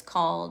Netflix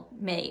called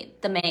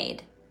The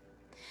Maid.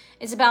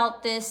 It's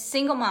about this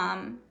single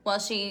mom. Well,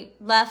 she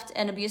left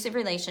an abusive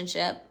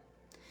relationship,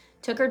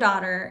 took her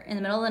daughter in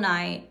the middle of the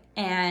night,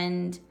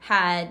 and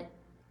had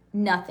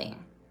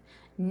nothing.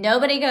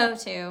 Nobody to go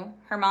to.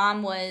 Her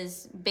mom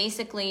was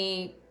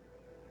basically,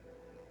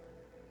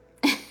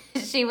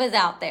 she was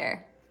out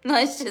there.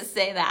 Let's just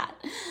say that.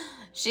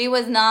 She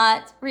was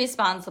not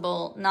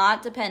responsible,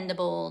 not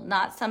dependable,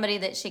 not somebody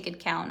that she could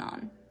count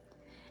on.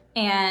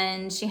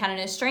 And she had an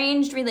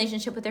estranged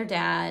relationship with her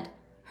dad.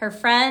 Her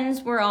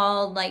friends were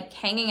all like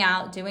hanging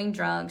out, doing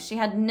drugs. She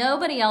had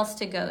nobody else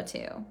to go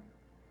to.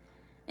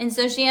 And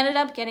so she ended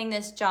up getting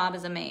this job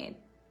as a maid.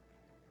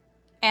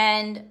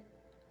 And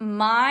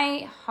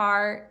my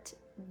heart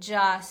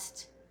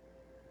just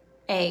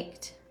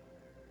ached.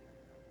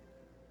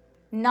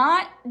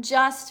 Not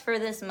just for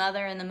this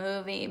mother in the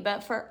movie,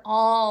 but for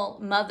all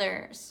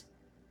mothers.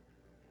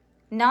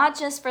 Not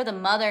just for the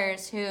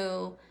mothers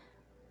who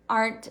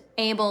aren't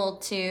able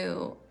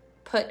to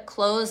put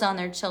clothes on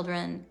their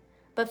children,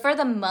 but for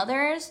the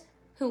mothers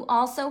who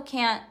also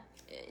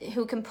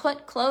who can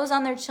put clothes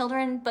on their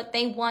children, but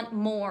they want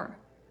more.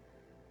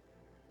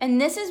 And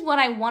this is what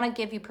I want to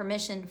give you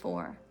permission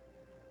for.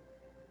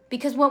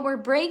 Because what we're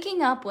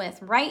breaking up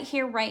with right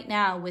here, right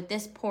now, with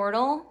this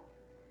portal,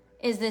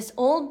 is this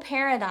old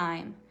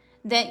paradigm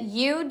that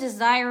you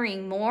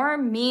desiring more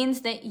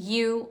means that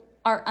you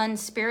are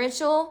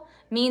unspiritual,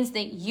 means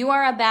that you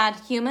are a bad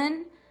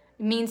human,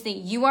 means that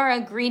you are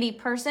a greedy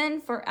person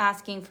for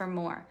asking for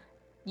more.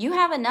 You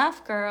have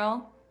enough,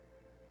 girl.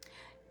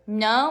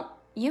 No,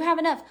 you have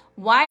enough.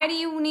 Why do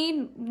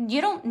you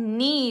don't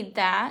need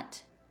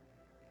that.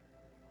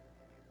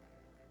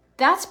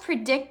 That's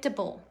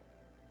predictable.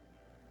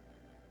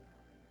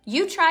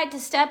 You tried to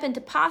step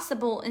into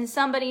possible and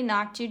somebody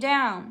knocked you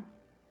down.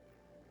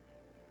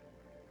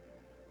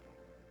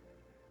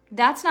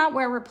 That's not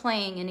where we're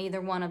playing in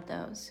either one of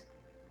those.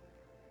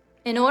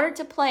 In order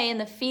to play in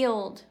the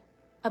field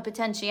of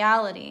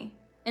potentiality,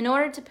 in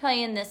order to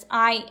play in this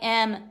I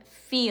am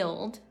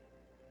field,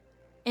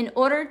 in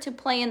order to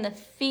play in the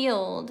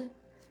field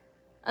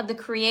of the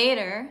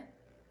Creator,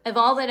 of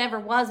all that ever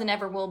was and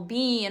ever will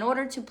be, in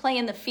order to play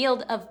in the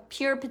field of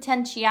pure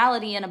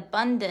potentiality and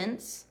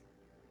abundance,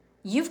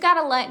 you've got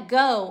to let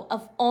go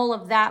of all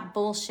of that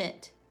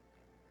bullshit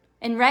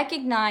and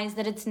recognize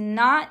that it's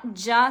not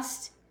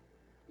just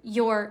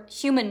your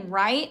human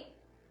right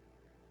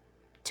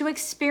to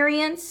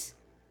experience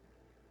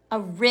a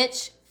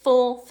rich,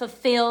 full,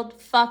 fulfilled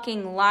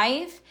fucking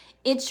life.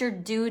 It's your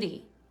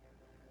duty.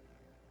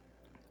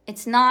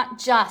 It's not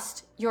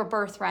just your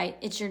birthright,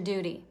 it's your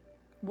duty.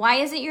 Why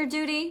is it your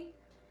duty?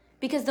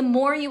 Because the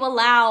more you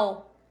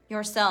allow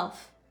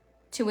yourself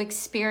to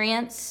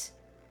experience,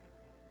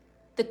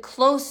 the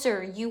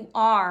closer you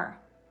are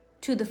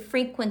to the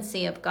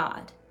frequency of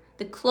God,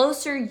 the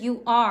closer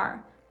you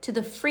are to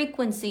the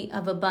frequency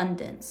of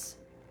abundance.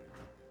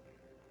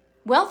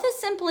 Wealth is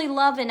simply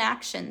love in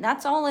action.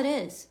 That's all it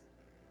is.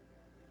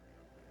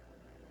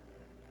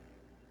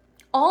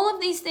 All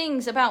of these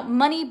things about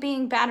money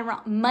being bad and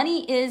wrong,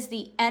 money is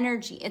the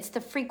energy. It's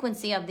the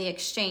frequency of the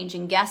exchange.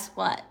 And guess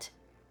what?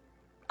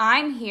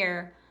 I'm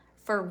here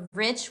for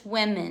rich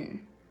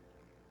women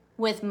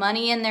with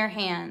money in their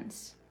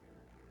hands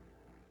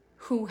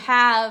who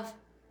have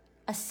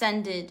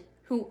ascended,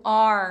 who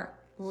are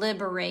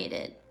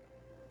liberated.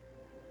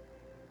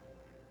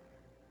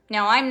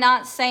 Now, I'm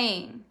not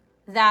saying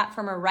that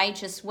from a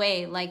righteous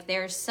way, like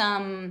there's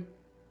some,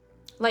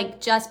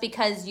 like just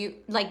because you,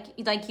 like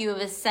you have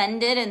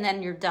ascended and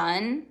then you're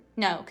done.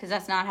 No, because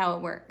that's not how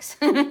it works.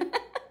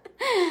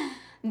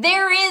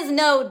 There is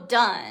no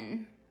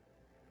done.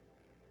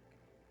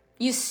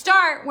 You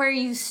start where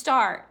you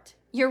start.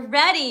 You're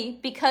ready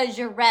because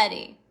you're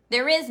ready.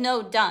 There is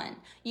no done.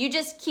 You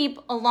just keep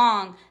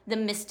along the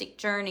mystic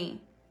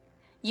journey.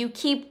 You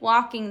keep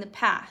walking the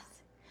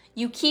path.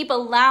 You keep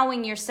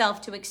allowing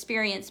yourself to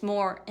experience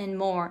more and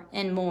more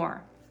and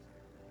more.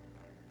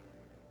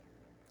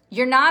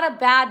 You're not a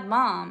bad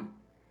mom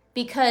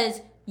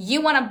because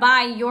you want to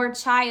buy your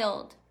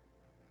child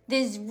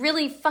these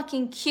really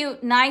fucking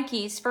cute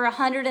Nikes for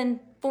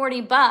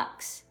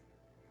 $140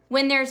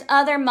 when there's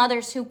other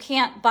mothers who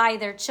can't buy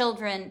their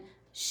children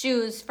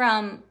shoes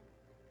from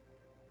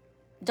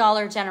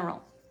Dollar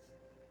General.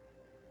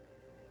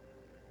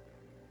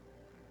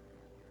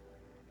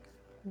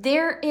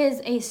 There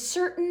is a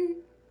certain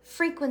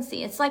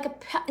frequency. It's like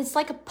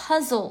a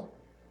puzzle.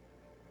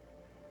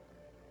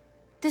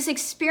 This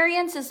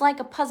experience is like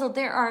a puzzle.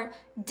 There are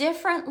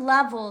different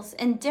levels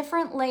and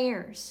different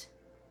layers.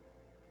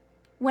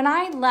 When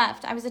I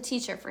left, I was a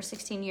teacher for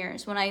 16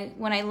 years. When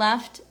I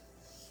left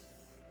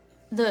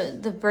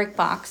the brick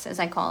box, as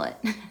I call it,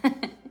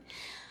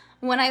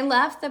 when I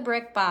left the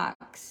brick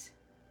box,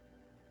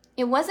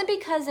 it wasn't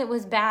because it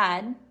was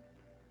bad.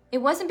 It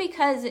wasn't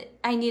because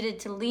I needed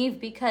to leave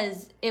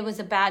because it was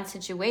a bad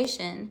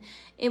situation.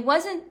 It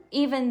wasn't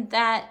even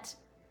that,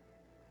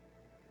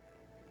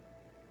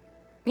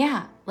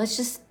 yeah, let's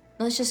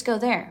just go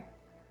there.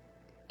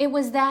 It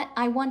was that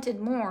I wanted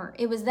more.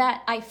 It was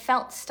that I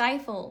felt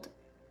stifled.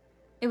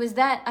 It was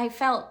that I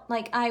felt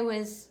like I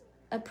was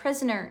a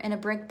prisoner in a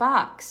brick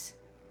box.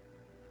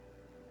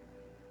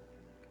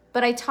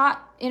 But I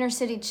taught inner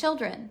city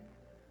children.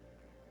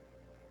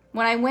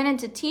 When I went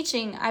into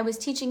teaching, I was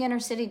teaching inner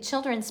city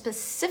children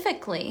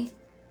specifically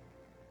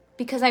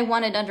because I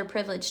wanted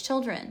underprivileged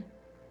children.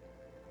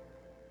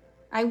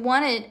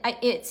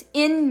 It's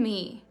in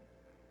me.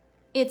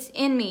 It's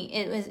in me.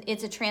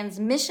 It's a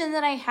transmission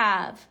that I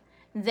have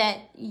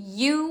that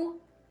you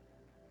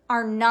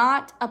are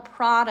not a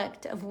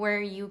product of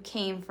where you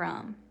came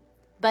from,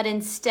 but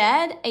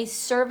instead a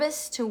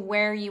service to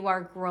where you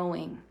are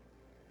growing.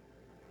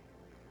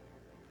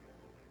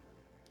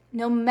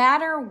 No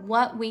matter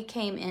what we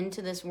came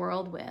into this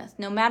world with,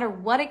 no matter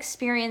what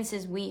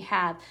experiences we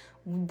have,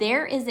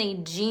 there is a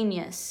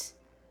genius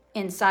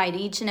inside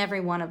each and every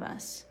one of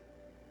us.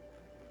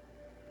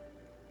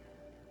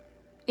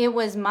 It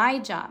was my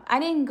job. I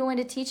didn't go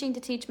into teaching to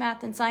teach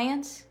math and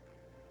science.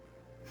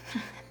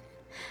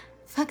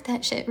 Fuck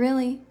that shit,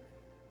 really.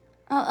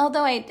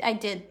 Although I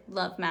did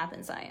love math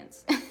and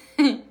science.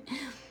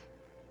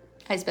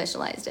 I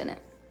specialized in it.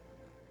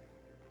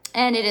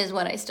 And it is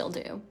what I still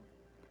do.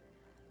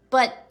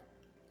 But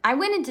I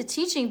went into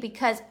teaching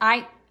because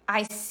I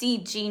see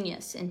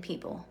genius in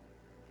people.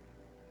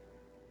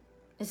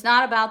 It's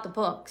not about the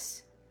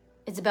books.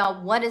 It's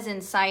about what is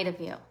inside of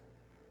you.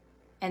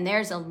 And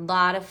there's a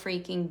lot of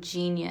freaking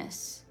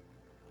genius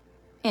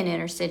in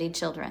inner city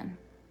children.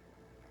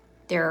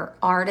 There are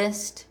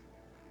artists.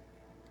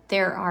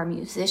 There are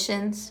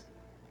musicians.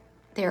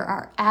 There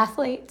are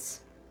athletes.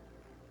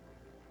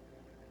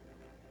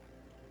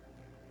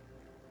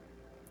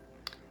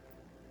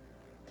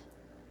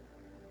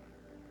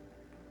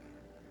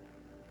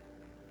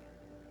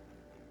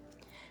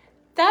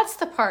 That's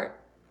the part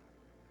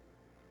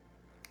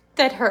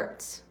that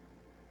hurts.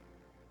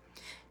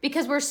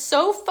 Because we're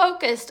so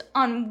focused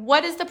on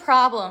what is the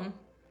problem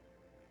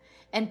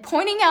and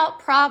pointing out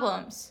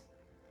problems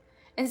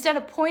instead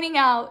of pointing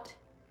out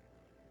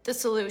the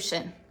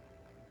solution.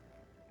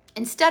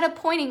 Instead of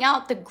pointing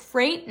out the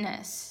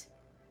greatness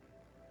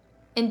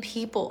in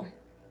people.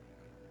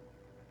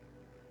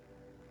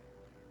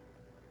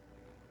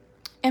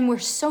 And we're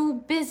so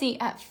busy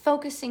at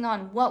focusing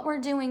on what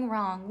we're doing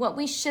wrong, what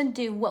we should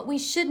do, what we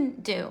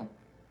shouldn't do,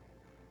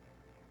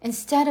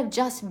 instead of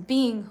just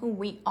being who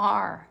we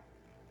are.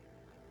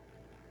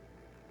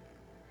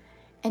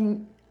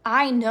 And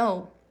I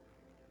know,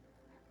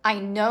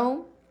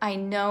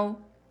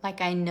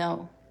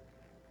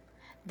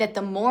 that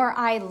the more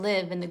I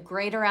live and the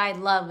greater I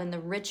love and the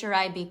richer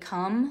I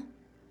become,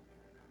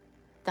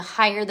 the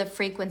higher the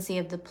frequency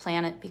of the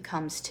planet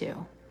becomes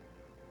too.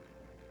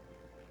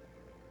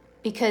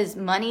 Because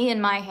money in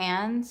my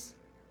hands,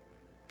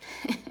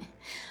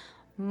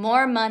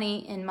 more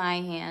money in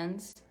my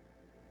hands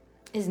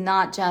is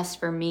not just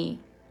for me.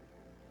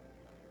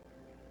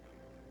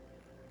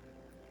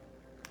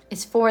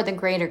 It's for the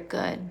greater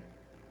good.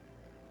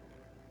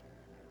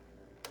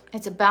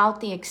 It's about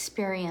the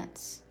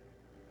experience.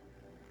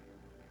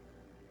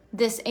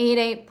 This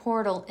 8-8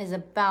 portal is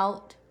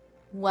about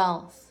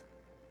wealth.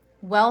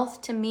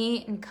 Wealth to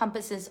me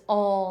encompasses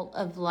all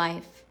of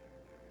life.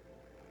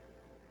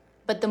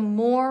 But the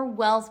more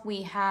wealth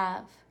we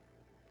have,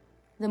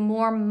 the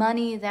more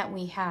money that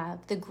we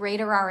have, the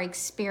greater our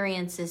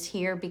experience is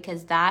here,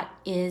 because that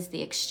is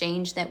the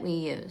exchange that we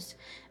use.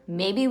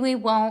 Maybe we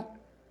won't,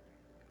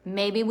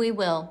 maybe we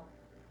will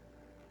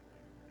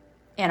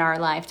in our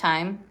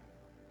lifetime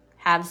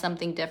have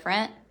something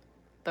different,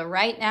 but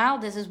right now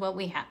this is what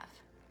we have.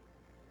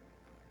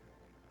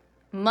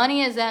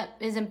 Money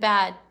isn't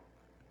bad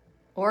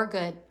or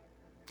good.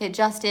 It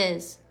just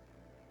is.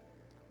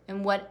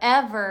 And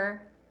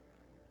whatever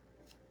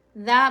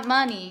that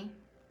money,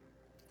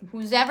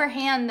 whosever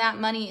hand that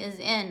money is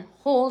in,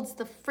 holds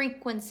the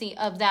frequency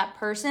of that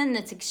person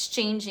that's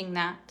exchanging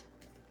that.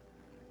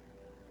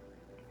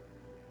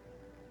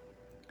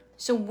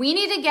 So we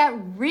need to get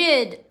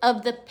rid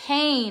of the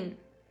pain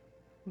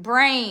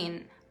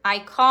brain. I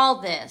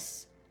call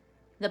this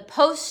the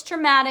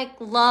post-traumatic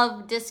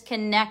love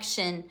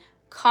disconnection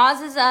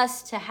causes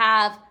us to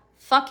have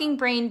fucking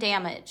brain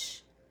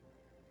damage.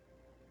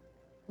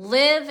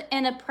 Live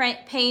in a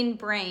pain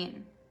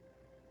brain.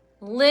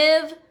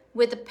 Live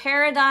with the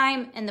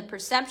paradigm and the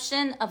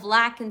perception of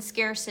lack and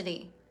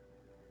scarcity.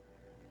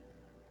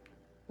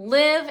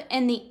 Live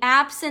in the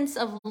absence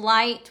of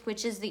light,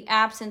 which is the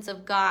absence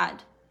of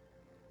God.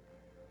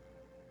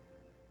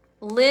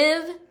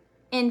 Live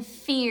in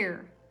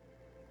fear.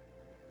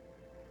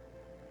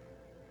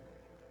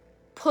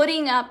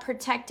 Putting up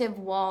protective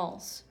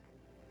walls.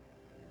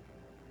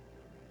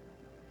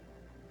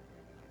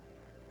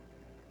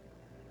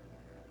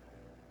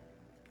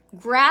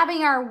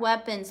 Grabbing our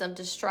weapons of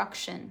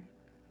destruction,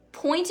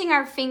 pointing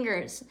our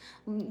fingers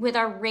with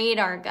our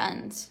radar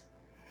guns.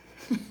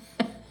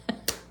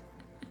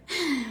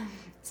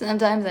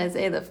 Sometimes I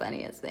say the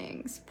funniest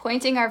things.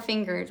 Pointing our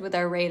fingers with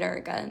our radar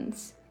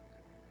guns.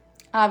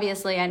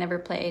 Obviously, I never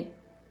played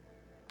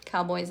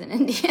Cowboys and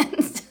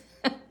Indians.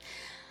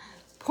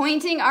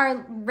 Pointing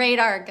our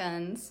radar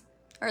guns,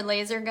 or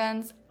laser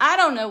guns. I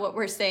don't know what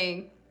we're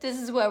saying.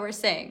 This is what we're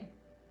saying.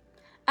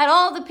 At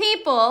all the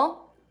people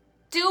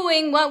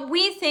doing what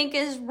we think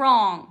is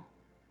wrong.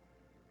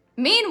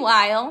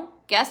 Meanwhile,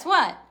 guess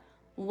what?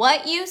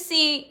 What you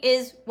see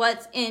is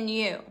what's in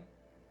you.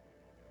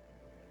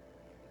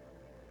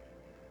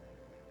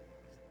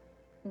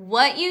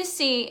 What you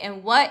see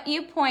and what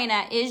you point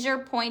at is your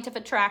point of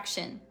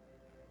attraction.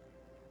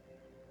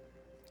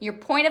 Your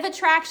point of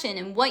attraction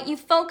and what you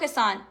focus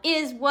on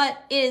is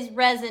what is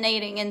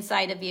resonating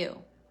inside of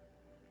you.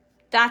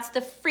 That's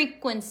the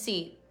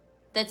frequency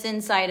that's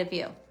inside of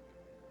you.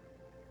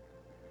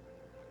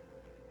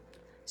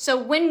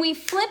 So when we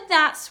flip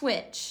that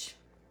switch,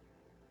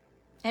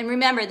 and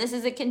remember, this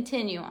is a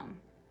continuum.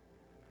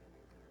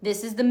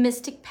 This is the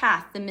mystic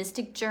path, the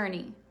mystic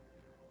journey.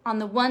 On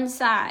the one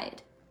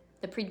side,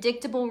 the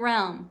predictable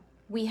realm,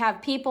 we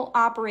have people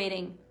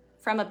operating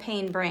from a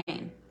pain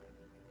brain,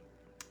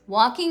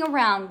 walking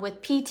around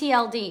with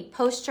PTLD,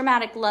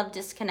 post-traumatic love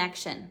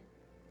disconnection.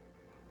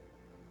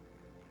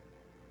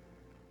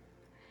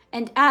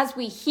 And as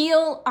we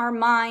heal our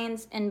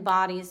minds and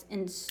bodies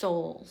and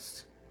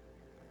souls,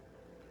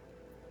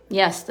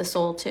 yes, the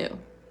soul too,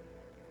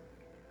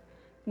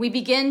 we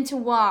begin to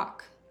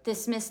walk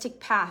this mystic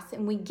path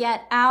and we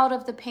get out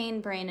of the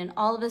pain brain, and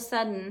all of a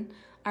sudden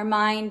our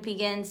mind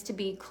begins to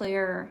be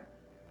clearer.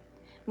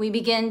 We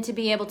begin to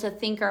be able to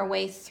think our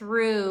way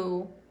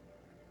through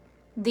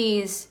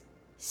these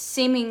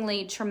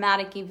seemingly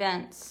traumatic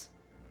events.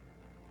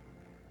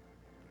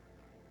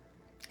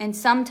 And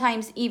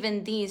sometimes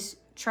even these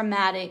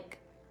traumatic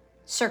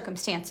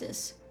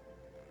circumstances.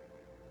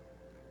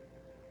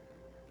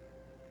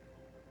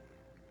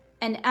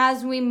 And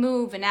as we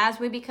move and as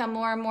we become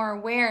more and more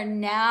aware,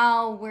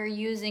 now we're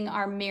using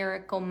our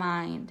miracle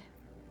mind.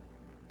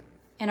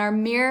 And our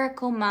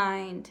miracle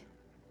mind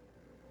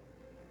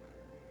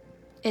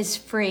is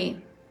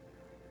free.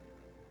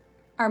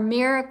 Our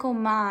miracle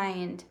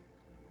mind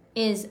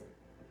is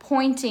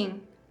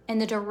pointing in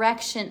the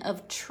direction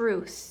of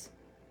truth.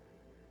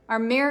 Our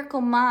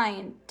miracle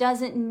mind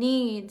doesn't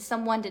need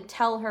someone to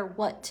tell her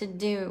what to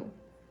do.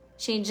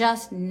 She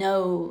just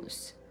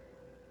knows.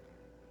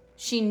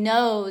 She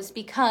knows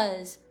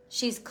because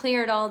she's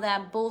cleared all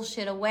that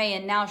bullshit away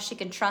and now she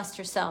can trust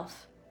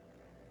herself.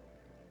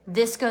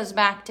 This goes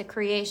back to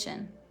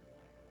creation.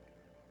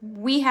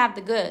 We have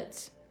the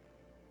goods.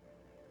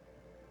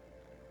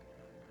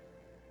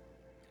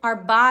 Our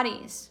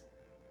bodies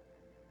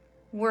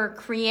were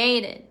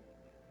created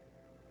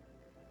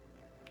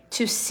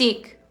to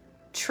seek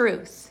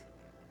truth,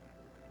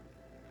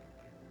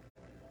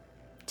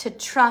 to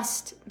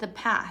trust the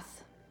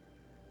path.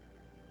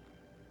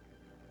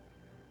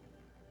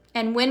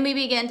 And when we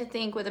begin to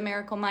think with a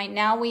miracle mind,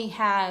 now we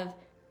have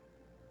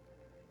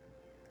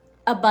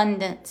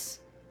abundance.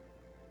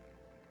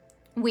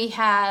 We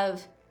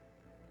have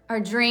our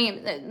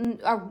dream,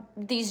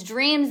 these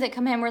dreams that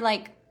come in, we're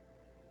like,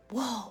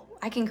 whoa,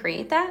 I can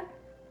create that?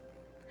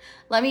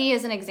 Let me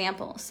use an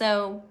example.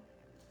 So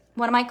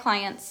one of my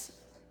clients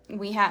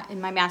we had in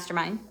my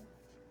mastermind,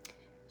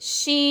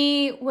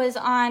 she was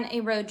on a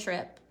road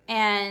trip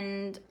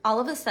and all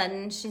of a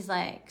sudden she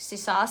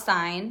saw a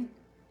sign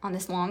on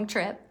this long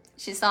trip.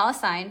 She saw a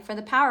sign for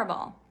the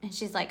Powerball and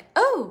she's like,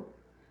 oh,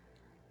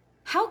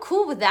 how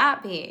cool would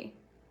that be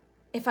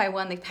if I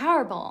won the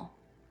Powerball?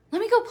 Let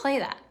me go play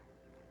that.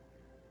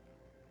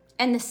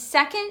 And the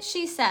second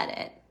she said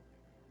it,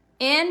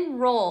 in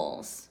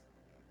rolls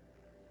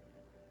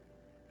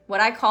what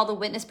I call the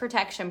witness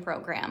protection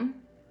program.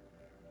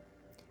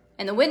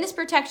 And the witness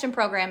protection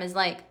program is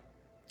like,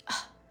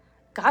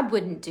 God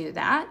wouldn't do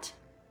that.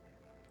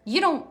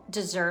 You don't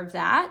deserve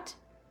that.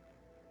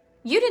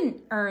 You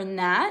didn't earn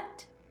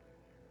that.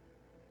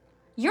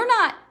 You're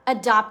not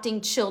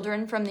adopting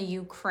children from the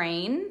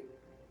Ukraine.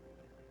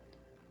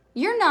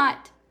 You're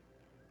not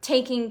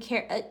taking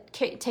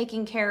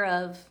care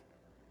of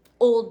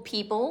old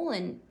people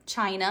in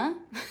China.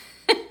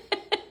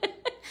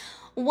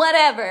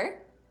 Whatever.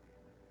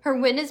 Her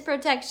witness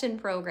protection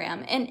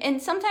program. And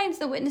sometimes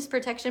the witness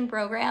protection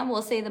program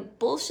will say the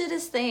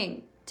bullshittest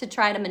thing to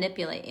try to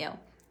manipulate you.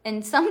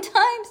 And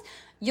sometimes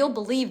you'll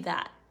believe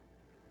that.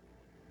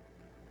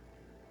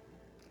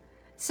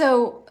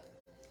 So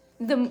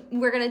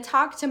we're going to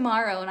talk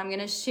tomorrow and I'm going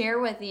to share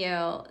with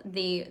you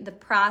the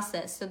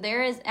process. So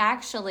there is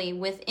actually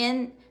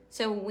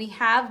so we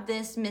have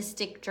this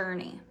mystic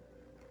journey.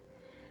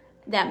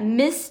 That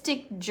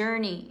mystic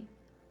journey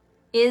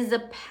is a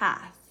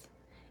path.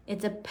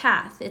 It's a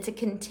path. It's a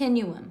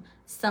continuum.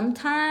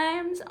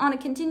 Sometimes on a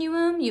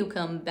continuum, you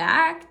come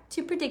back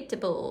to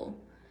predictable.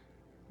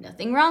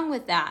 Nothing wrong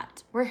with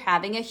that. We're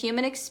having a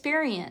human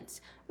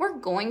experience. We're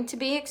going to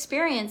be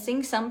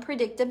experiencing some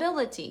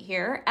predictability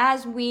here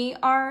as we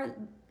are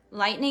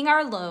lightening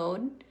our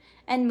load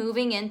and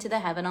moving into the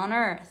heaven on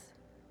earth.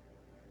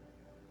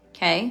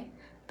 Okay?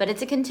 But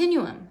it's a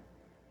continuum.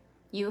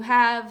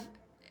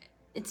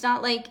 It's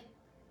not like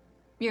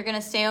you're going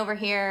to stay over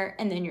here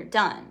and then you're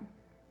done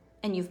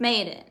and you've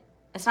made it.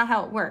 That's not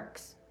how it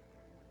works.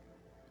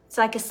 It's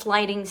like a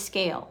sliding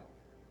scale.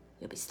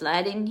 You'll be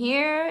sliding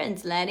here and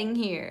sliding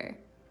here.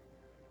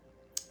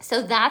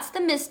 So that's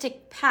the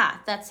mystic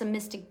path. That's the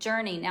mystic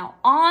journey. Now,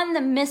 on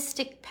the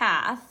mystic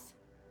path,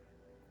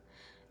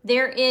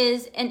 there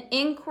is an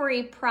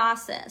inquiry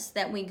process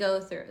that we go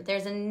through.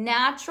 There's a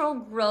natural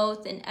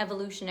growth and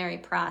evolutionary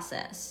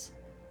process.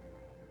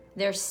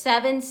 There's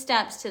 7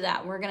 steps to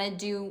that. We're going to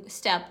do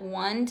step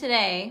 1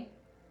 today,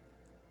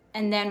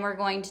 and then we're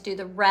going to do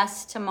the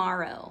rest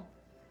tomorrow.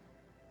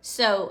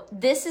 So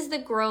this is the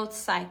growth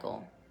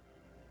cycle.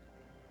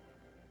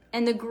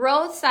 And the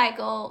growth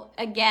cycle,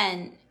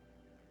 again,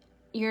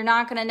 you're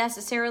not going to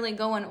necessarily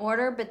go in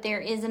order, but there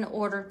is an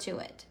order to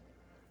it.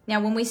 Now,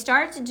 when we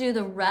start to do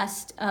the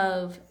rest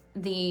of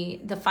the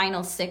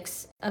final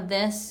 6 of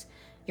this,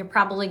 you're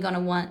probably going to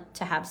want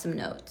to have some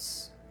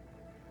notes.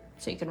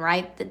 So you can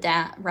write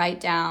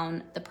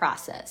down the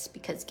process,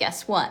 because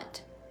guess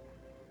what?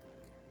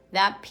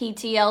 That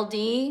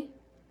PTLD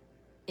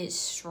is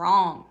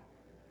strong.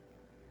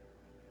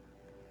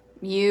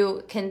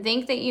 You can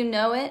think that you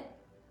know it.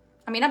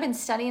 I mean, I've been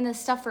studying this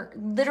stuff for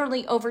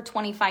literally over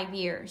 25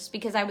 years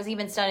because I was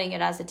even studying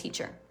it as a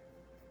teacher.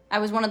 I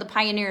was one of the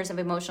pioneers of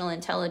emotional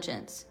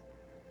intelligence,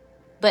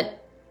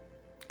 but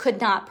could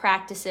not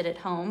practice it at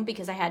home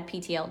because I had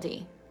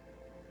PTLD.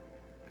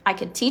 I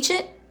could teach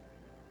it.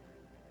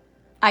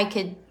 I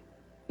could,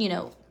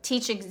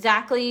 teach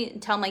exactly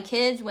and tell my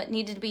kids what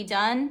needed to be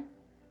done.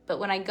 But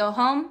when I'd go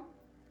home,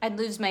 I'd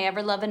lose my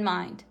ever-loving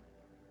mind.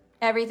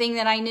 Everything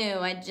that I knew,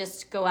 I'd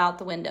just go out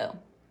the window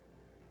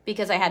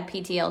because I had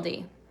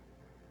PTLD.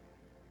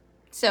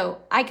 So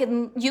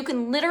you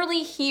can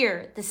literally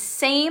hear the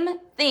same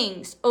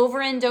things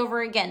over and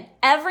over again.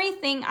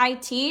 Everything I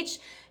teach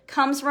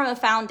comes from a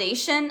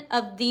foundation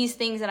of these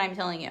things that I'm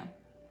telling you.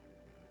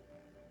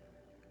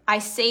 I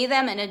say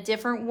them in a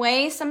different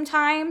way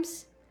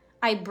sometimes.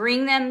 I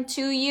bring them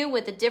to you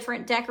with a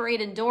different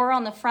decorated door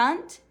on the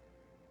front.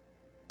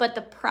 But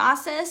the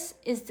process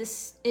is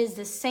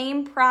the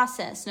same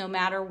process no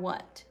matter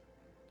what.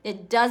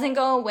 It doesn't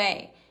go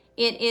away.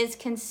 It is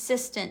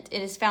consistent.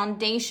 It is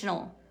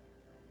foundational.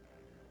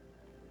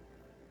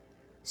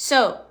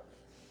 So,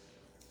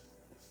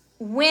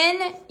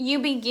 when you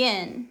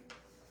begin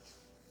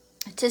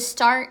to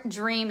start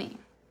dreaming,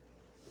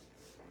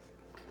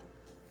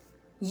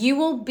 you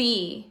will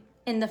be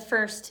in the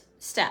first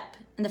step,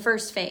 in the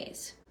first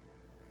phase,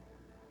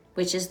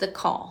 which is the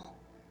call.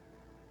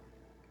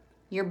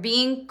 You're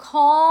being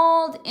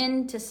called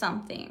into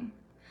something.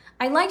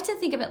 I like to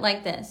think of it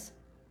like this.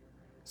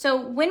 So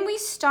when we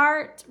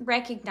start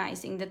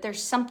recognizing that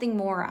there's something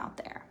more out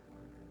there,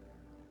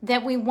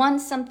 that we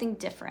want something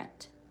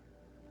different,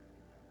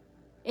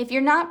 if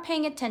you're not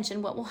paying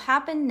attention, what will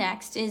happen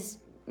next is,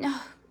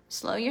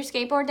 slow your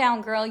skateboard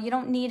down, girl. You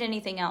don't need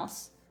anything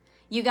else.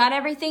 You got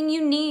everything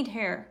you need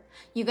here.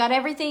 You got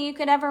everything you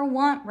could ever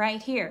want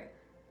right here.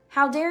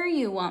 How dare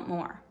you want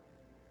more?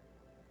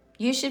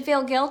 You should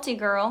feel guilty,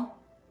 girl.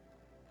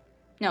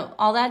 No,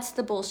 all that's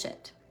the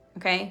bullshit,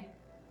 okay?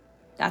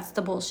 That's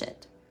the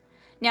bullshit.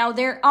 Now,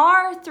 there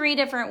are 3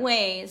 different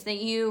ways that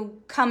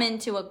you come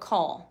into a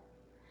call.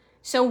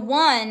 So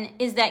one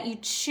is that you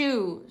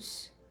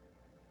choose.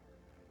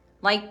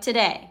 Like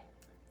today,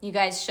 you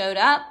guys showed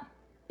up,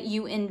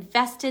 you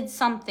invested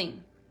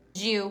something,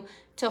 you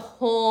to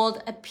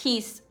hold a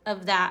piece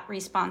of that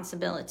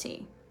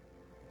responsibility.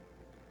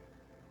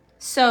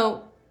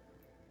 So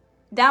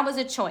that was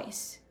a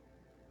choice.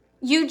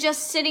 You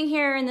just sitting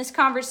here in this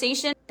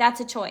conversation, that's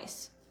a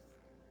choice.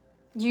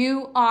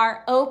 You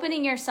are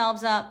opening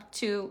yourselves up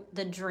to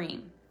the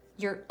dream.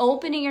 You're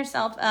opening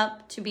yourself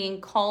up to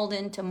being called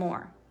into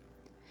more.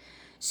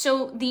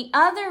 So the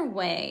other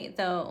way,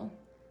 though,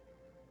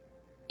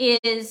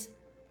 is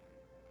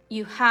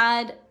you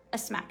had a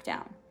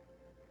smackdown.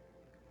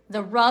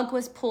 The rug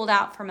was pulled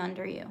out from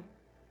under you.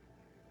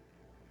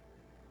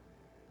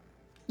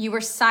 You were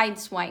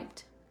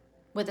sideswiped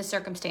with a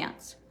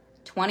circumstance.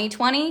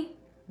 2020,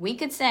 we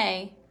could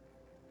say,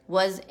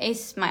 was a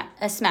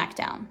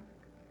smackdown.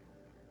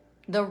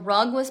 The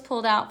rug was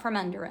pulled out from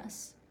under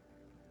us.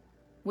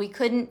 We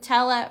couldn't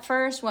tell at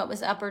first what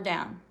was up or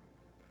down.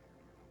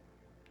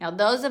 Now,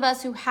 those of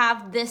us who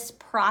have this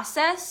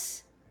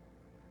process,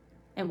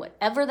 and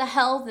whatever the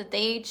hell that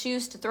they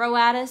choose to throw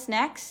at us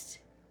next,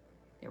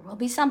 there will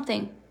be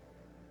something.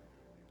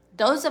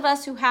 Those of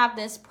us who have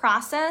this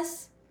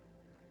process,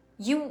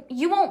 you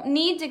won't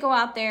need to go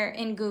out there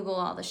and Google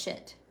all the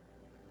shit.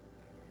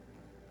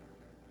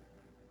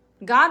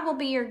 God will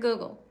be your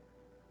Google.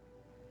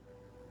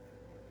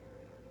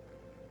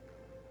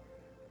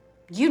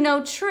 You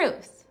know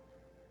truth.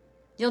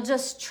 You'll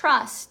just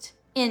trust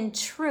in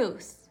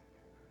truth.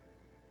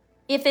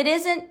 If it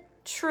isn't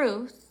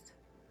truth,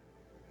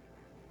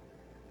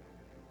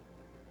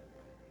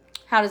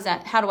 how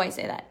do I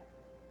say that?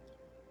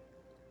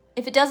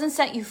 If it doesn't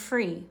set you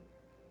free,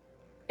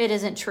 it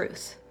isn't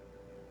truth.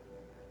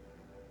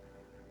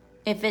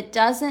 If it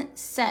doesn't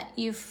set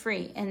you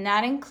free, and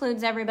that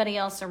includes everybody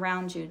else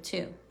around you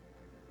too,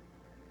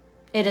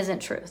 it isn't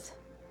truth.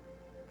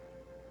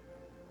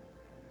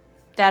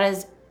 That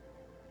is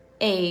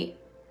a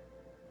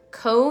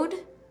code,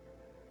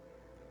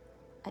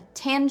 a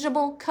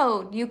tangible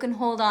code you can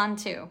hold on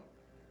to.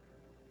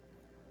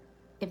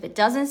 If it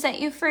doesn't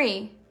set you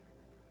free,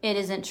 it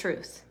isn't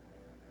truth.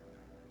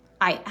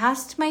 I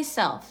asked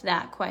myself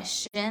that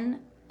question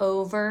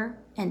over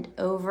and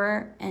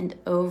over and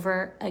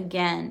over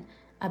again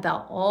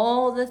about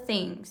all the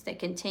things that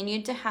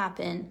continued to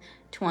happen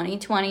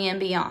 2020 and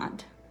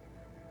beyond.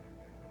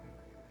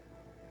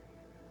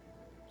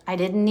 I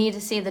didn't need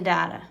to see the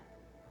data.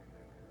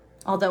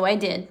 Although I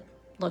did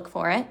look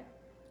for it.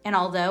 And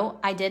although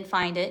I did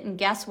find it, and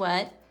guess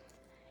what?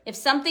 If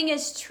something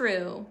is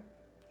true,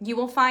 you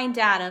will find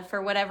data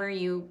for whatever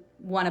you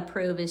want to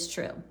prove is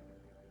true.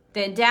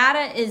 The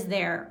data is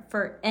there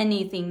for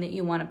anything that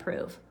you want to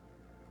prove.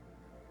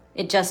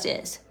 It just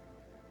is.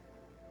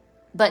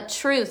 But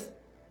truth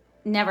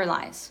never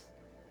lies.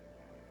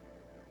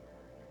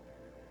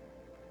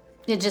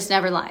 It just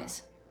never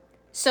lies.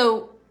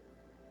 So,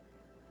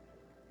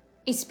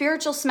 a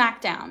spiritual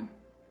smackdown.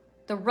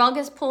 The rug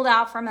is pulled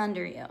out from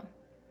under you.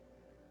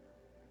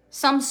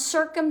 Some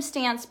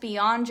circumstance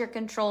beyond your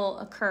control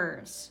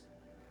occurs.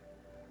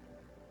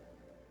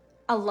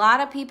 A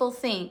lot of people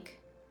think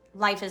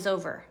life is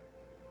over.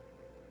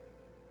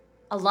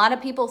 A lot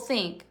of people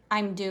think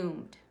I'm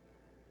doomed.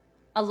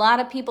 A lot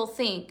of people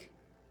think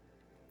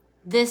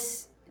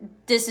this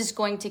is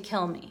going to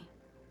kill me.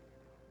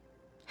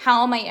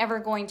 How am I ever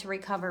going to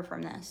recover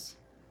from this?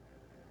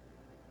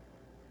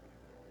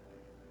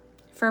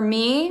 For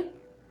me,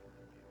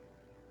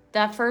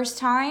 that first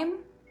time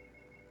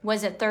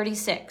was at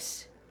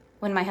 36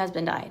 when my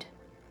husband died.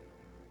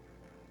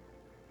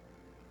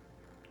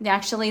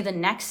 Actually, the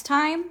next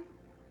time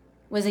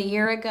was a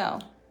year ago,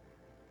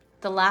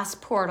 the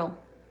last portal.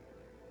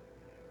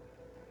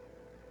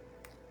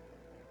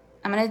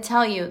 I'm going to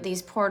tell you,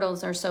 these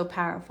portals are so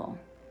powerful.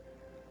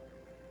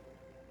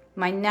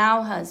 My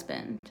now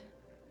husband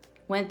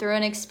went through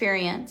an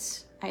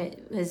experience.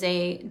 It was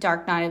a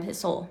dark night of his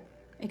soul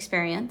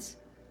experience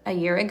a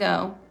year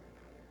ago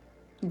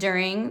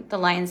during the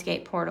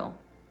Lionsgate portal.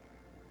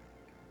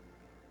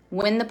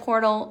 When the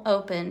portal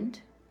opened,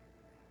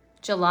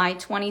 July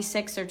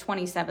 26th or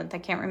 27th, I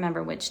can't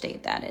remember which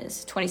date that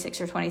is,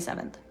 26th or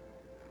 27th.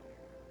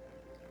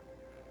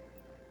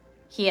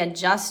 He had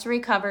just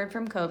recovered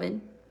from COVID,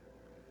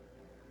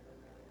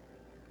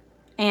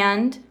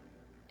 and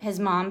his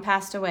mom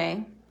passed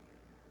away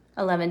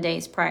 11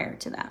 days prior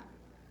to that.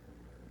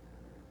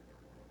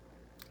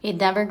 He'd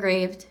never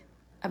grieved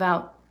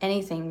about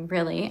anything,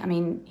 really. I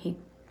mean, he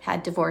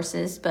had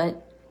divorces,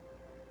 but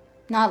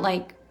not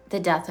like the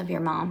death of your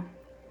mom.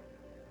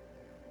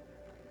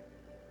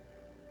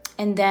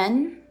 And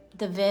then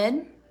the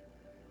vid,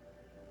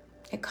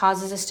 it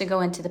causes us to go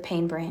into the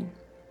pain brain.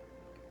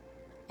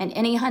 And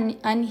any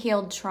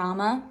unhealed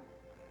trauma,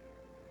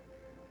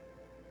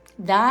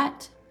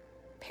 that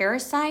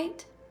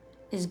parasite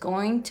is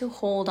going to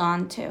hold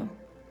on to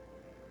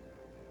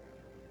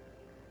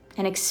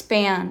and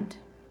expand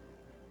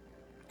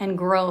and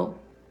grow.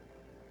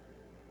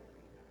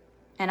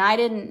 And I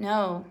didn't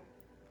know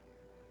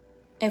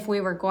if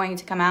we were going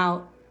to come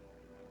out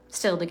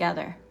still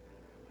together.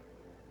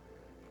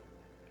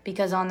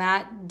 Because on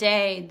that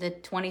day, the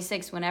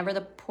 26th, whenever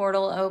the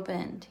portal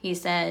opened, he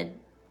said,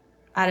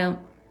 I don't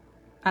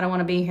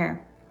want to be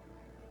here.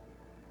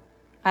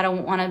 I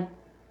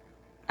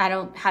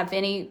don't have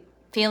any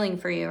feeling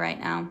for you right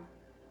now.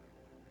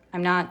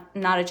 I'm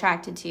not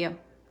attracted to you.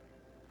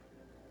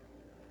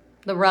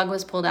 The rug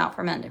was pulled out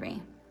from under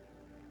me.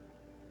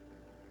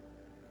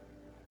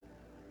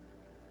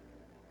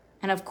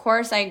 And of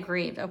course I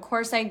grieved. Of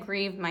course I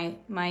grieved my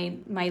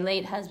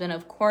late husband.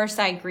 Of course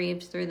I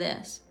grieved through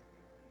this.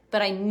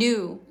 But I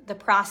knew the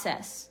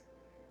process.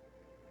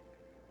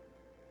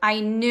 I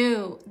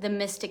knew the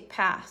mystic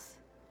path.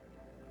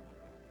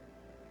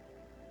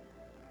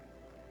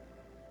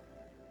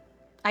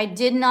 I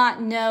did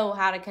not know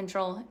how to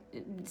control.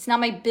 It's not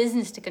my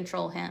business to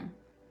control him.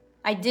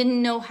 I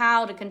didn't know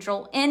how to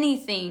control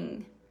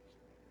anything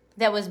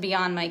that was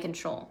beyond my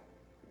control.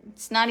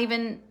 It's not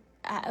even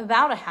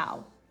about a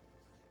how.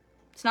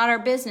 It's not our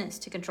business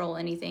to control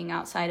anything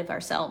outside of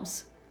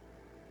ourselves.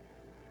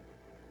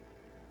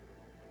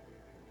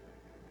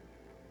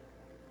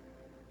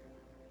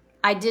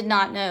 I did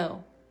not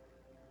know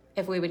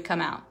if we would come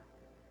out,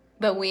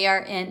 but we are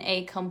in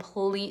a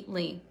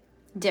completely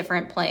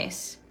different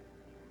place,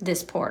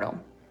 this portal.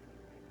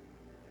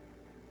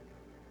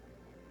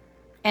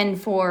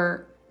 And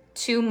for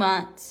 2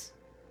 months,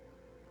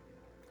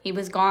 he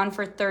was gone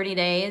for 30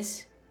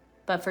 days,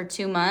 but for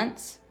 2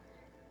 months,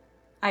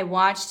 I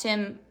watched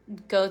him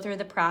go through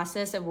the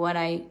process of what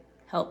I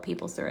help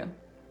people through.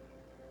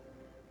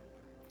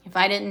 If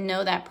I didn't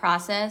know that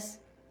process,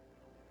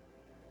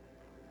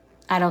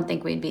 I don't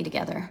think we'd be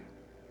together.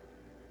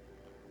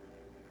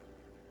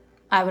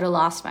 I would have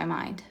lost my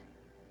mind.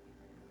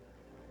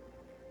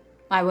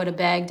 I would have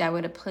begged, I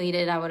would have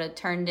pleaded, I would have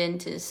turned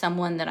into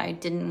someone that I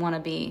didn't want to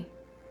be.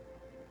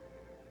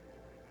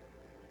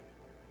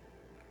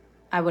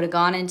 I would have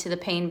gone into the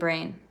pain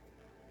brain,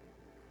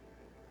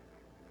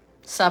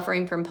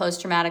 suffering from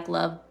post-traumatic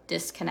love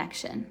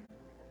disconnection.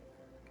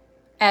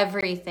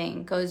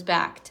 Everything goes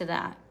back to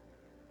that.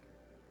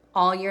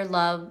 All your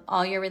love,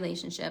 all your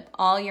relationship,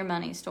 all your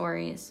money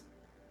stories.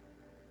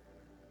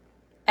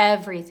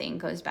 Everything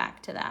goes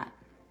back to that.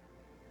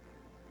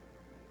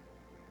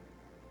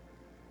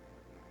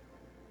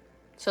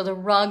 So the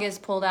rug is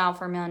pulled out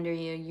from under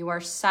you. You are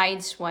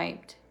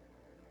sideswiped.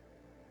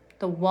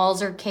 The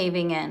walls are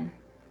caving in.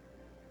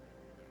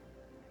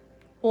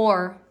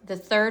 Or the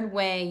third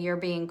way you're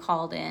being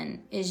called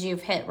in is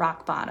you've hit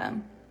rock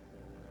bottom.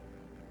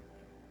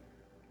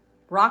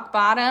 Rock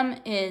bottom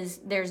is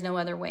there's no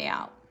other way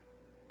out.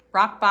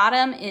 Rock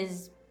bottom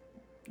is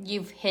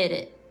you've hit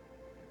it.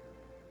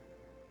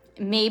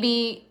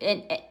 Maybe,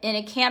 and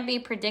it can't be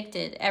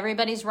predicted.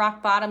 Everybody's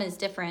rock bottom is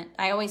different.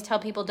 I always tell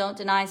people, don't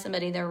deny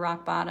somebody their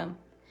rock bottom.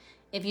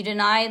 If you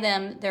deny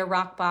them their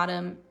rock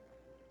bottom,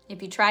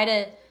 if you try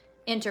to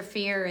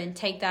interfere and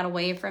take that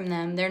away from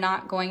them, they're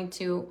not going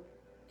to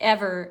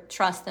ever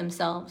trust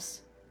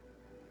themselves.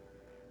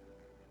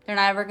 They're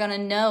not ever going to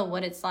know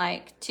what it's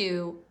like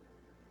to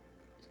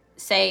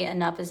say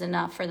enough is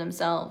enough for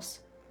themselves.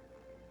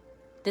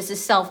 This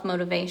is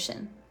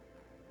self-motivation.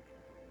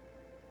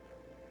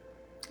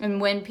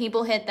 And when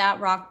people hit that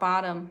rock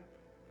bottom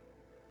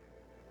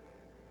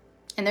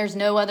and there's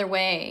no other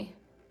way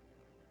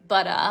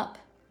but up,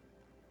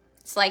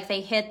 it's like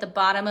they hit the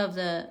bottom of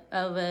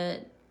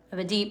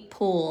a deep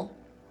pool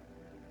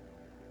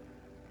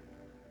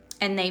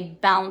and they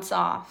bounce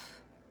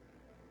off.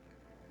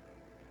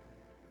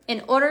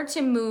 In order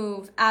to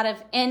move out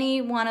of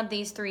any one of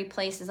these three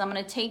places, I'm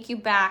going to take you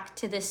back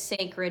to this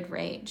sacred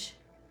rage.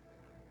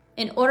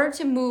 In order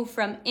to move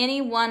from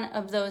any one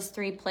of those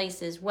three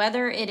places,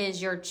 whether it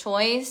is your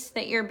choice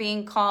that you're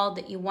being called,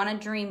 that you want to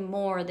dream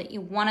more, that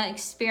you want to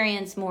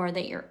experience more,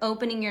 that you're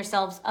opening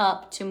yourselves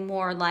up to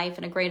more life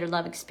and a greater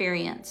love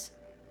experience,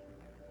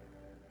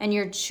 and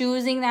you're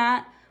choosing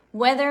that,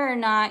 whether or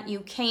not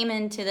you came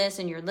into this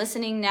and you're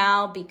listening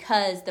now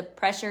because the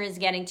pressure is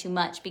getting too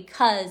much,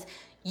 because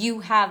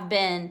you have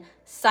been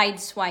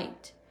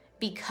sideswiped,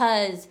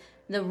 because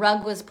the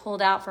rug was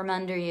pulled out from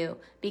under you,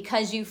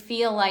 because you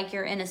feel like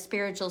you're in a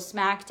spiritual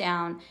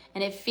smackdown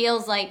and it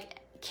feels like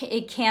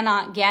it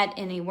cannot get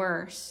any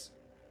worse.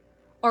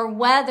 Or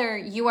whether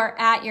you are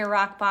at your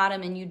rock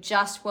bottom and you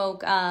just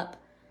woke up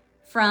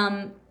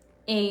from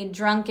a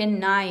drunken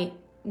night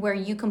where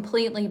you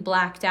completely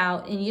blacked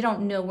out and you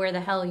don't know where the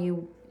hell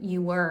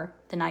you were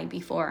the night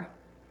before.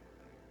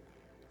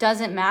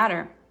 Doesn't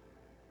matter.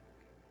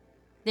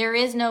 There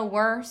is no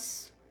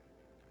worse.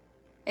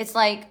 It's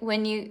like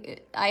when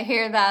I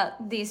hear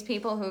about these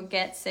people who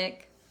get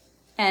sick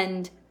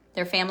and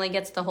their family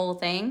gets the whole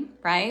thing,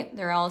 right?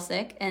 They're all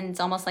sick and it's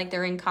almost like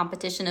they're in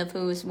competition of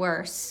who's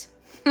worse.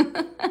 There's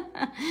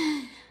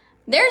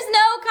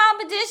no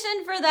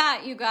competition for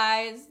that, you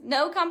guys.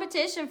 No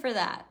competition for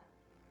that.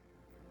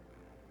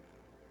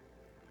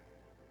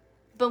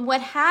 But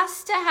what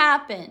has to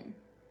happen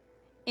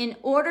in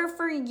order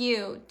for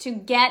you to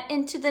get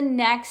into the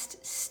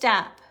next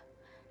step,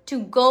 to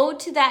go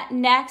to that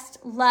next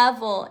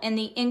level in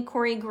the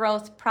inquiry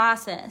growth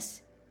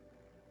process,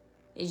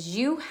 is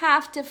you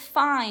have to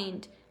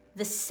find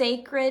the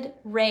sacred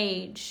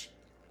rage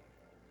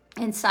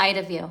inside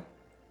of you.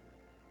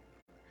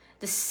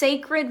 The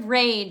sacred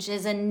rage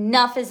is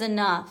enough is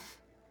enough.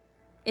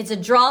 It's a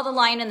draw the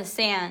line in the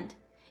sand.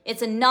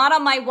 It's a not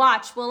on my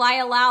watch will I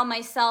allow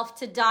myself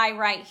to die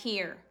right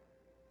here.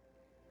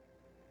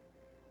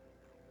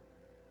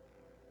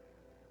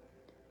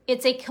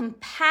 It's a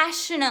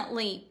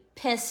compassionately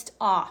pissed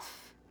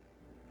off.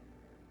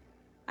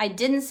 I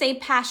didn't say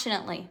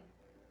passionately.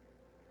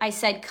 I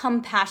said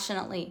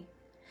compassionately.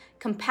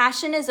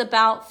 Compassion is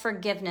about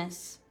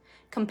forgiveness.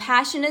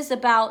 Compassion is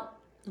about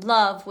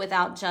love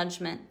without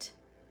judgment.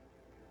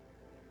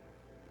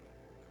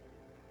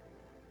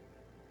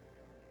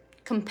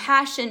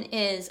 Compassion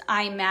is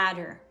I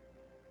matter.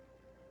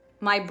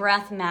 My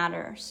breath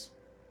matters.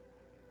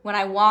 When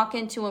I walk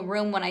into a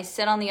room, when I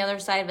sit on the other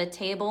side of a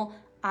table,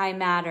 I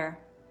matter.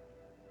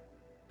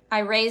 I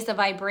raise the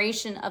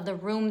vibration of the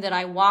room that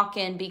I walk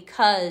in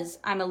because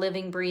I'm a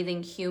living,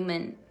 breathing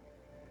human.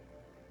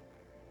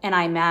 And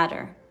I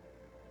matter.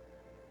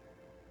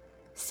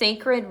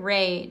 Sacred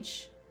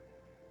rage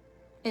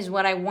is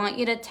what I want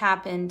you to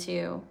tap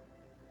into.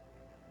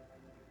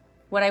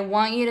 What I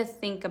want you to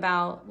think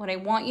about, what I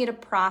want you to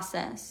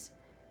process.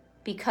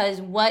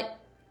 Because what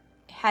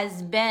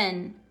has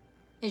been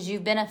is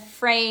you've been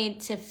afraid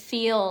to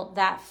feel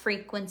that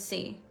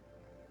frequency.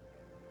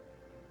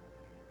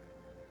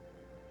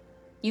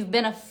 You've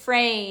been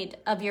afraid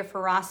of your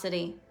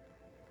ferocity.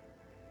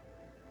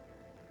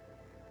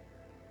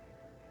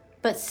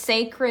 But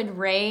sacred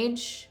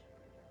rage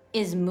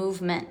is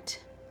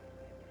movement.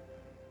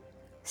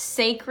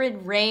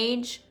 Sacred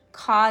rage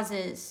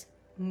causes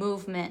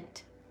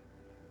movement.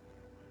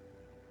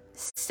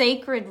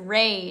 Sacred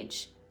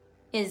rage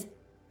is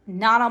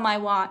not on my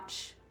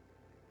watch.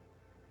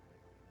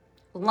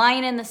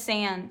 Line in the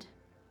sand.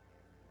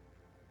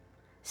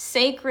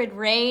 Sacred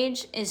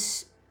rage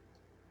is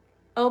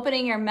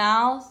opening your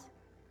mouth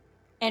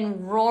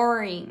and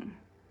roaring.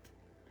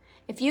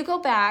 If you go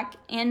back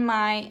in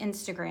my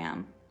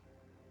Instagram,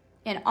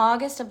 in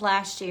August of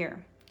last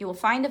year, you will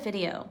find a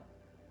video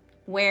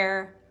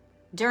where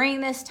during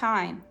this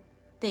time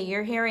that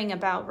you're hearing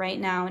about right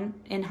now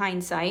in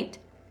hindsight,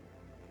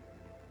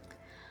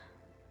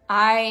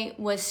 I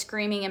was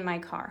screaming in my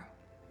car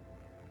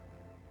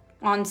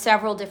on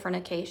several different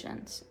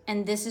occasions.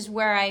 And this is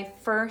where I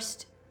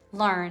first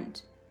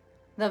learned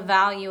the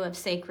value of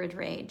sacred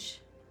rage.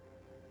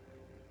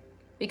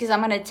 Because I'm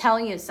going to tell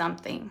you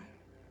something.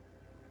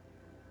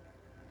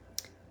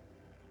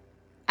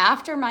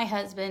 After my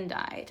husband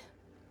died,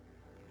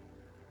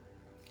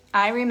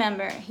 I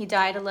remember he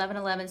died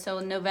 11/11, so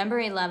November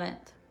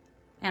 11th,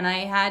 and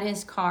I had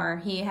his car.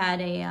 He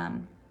had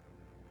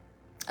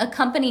a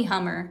company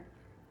Hummer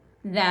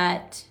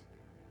that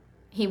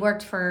he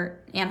worked for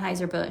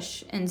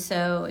Anheuser-Busch, and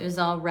so it was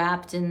all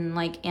wrapped in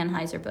like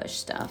Anheuser-Busch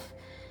stuff.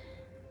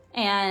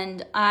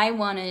 And I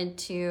wanted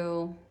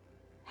to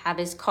have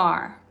his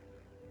car,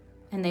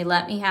 and they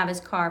let me have his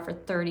car for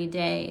 30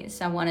 days.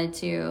 I wanted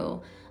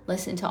to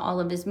listen to all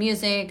of his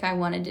music. I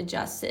wanted to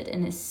just sit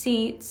in his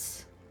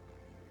seats.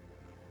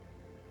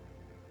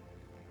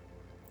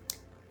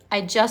 I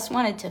just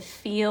wanted to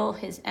feel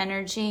his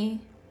energy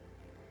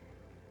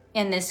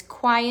in this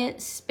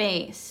quiet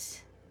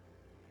space.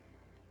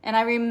 And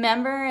I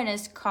remember in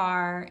his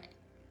car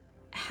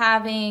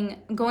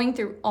going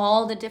through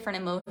all the different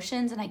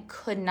emotions, and I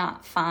could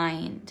not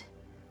find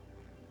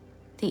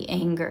the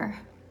anger.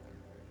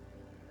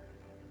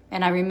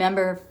 And I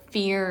remember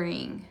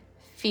feeling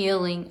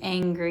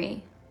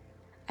angry.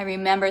 I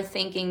remember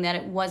thinking that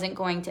it wasn't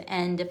going to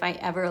end if I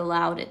ever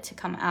allowed it to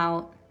come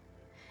out.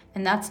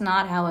 And that's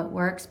not how it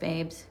works,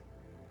 babes.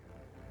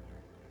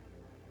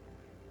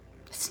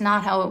 It's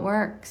not how it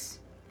works.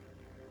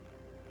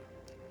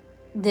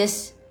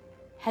 This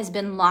has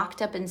been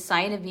locked up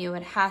inside of you.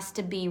 It has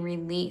to be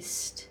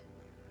released.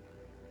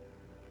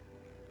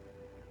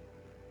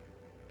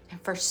 And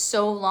for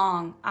so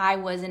long, I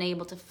wasn't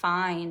able to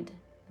find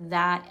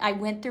that. I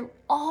went through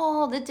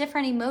all the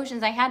different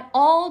emotions. I had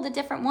all the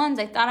different ones.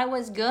 I thought I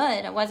was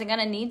good. I wasn't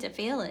going to need to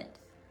feel it.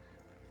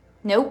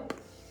 Nope.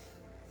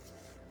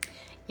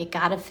 You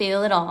got to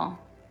feel it all.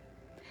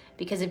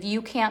 Because if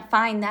you can't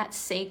find that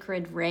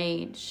sacred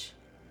rage,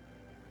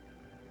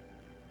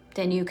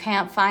 then you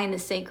can't find the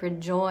sacred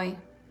joy.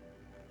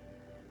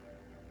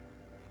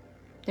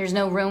 There's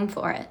no room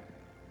for it.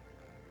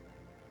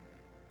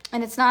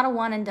 And it's not a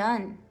one and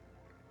done.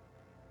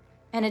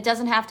 And it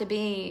doesn't have to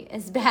be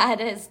as bad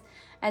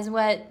as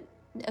what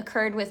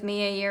occurred with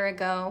me a year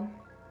ago.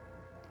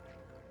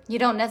 You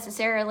don't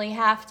necessarily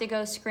have to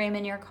go scream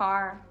in your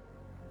car.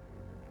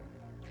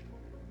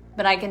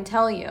 But I can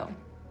tell you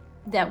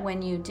that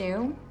when you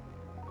do,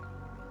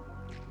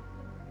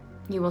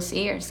 you will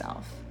see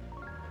yourself.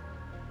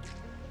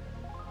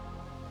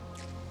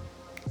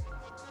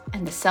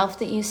 And the self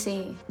that you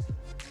see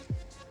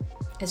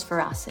is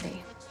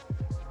ferocity.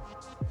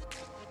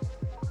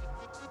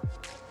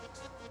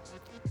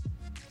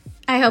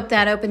 I hope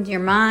that opened your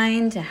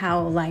mind to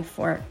how life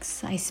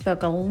works. I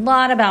spoke a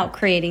lot about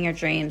creating your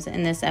dreams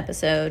in this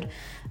episode,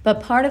 but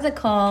part of the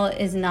call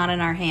is not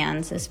in our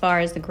hands as far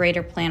as the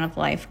greater plan of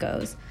life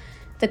goes.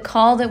 The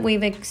call that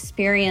we've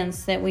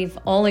experienced, that we've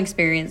all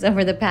experienced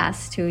over the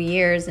past 2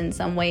 years in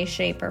some way,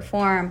 shape, or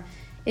form,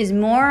 is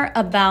more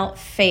about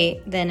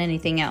fate than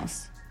anything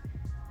else.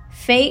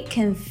 Fate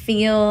can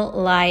feel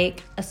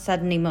like a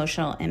sudden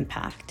emotional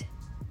impact.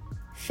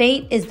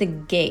 Fate is the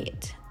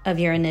gate of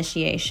your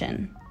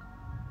initiation.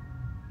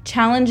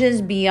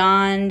 Challenges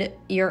beyond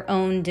your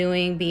own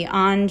doing,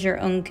 beyond your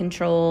own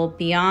control,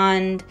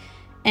 beyond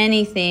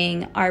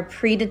anything are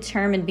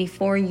predetermined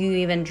before you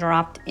even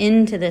dropped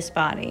into this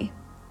body.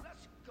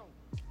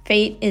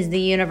 Fate is the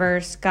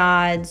universe,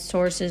 God,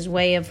 source's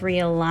way of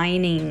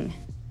realigning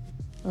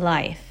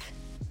life.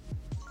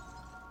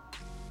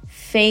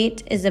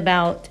 Fate is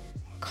about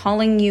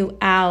calling you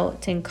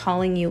out and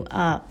calling you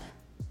up.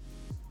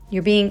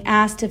 You're being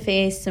asked to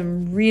face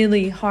some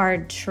really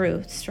hard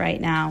truths right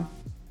now,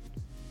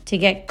 to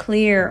get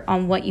clear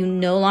on what you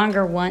no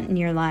longer want in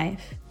your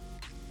life.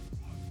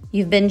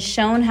 You've been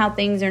shown how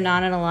things are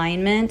not in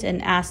alignment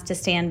and asked to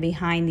stand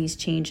behind these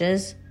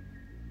changes.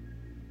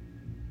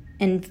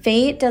 And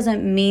fate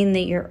doesn't mean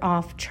that you're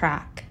off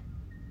track,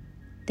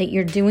 that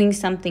you're doing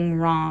something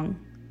wrong,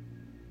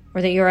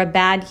 or that you're a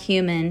bad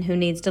human who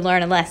needs to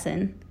learn a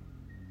lesson.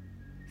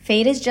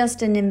 Fate is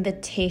just an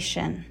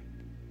invitation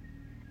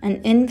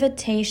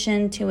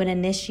to an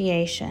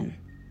initiation.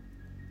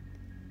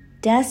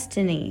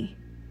 Destiny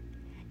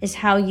is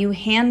how you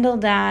handle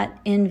that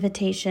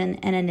invitation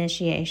and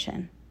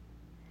initiation.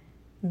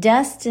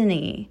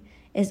 Destiny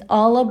is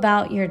all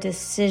about your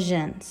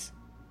decisions.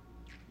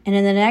 And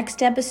in the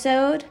next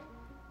episode,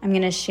 I'm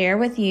going to share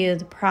with you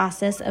the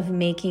process of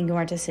making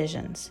your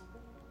decisions.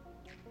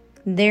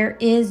 There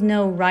is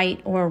no right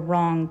or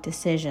wrong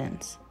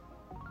decisions,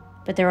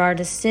 but there are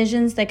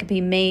decisions that can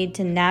be made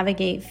to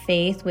navigate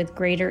faith with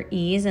greater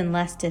ease and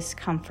less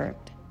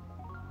discomfort,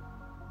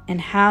 and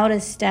how to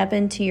step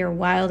into your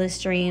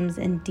wildest dreams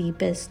and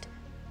deepest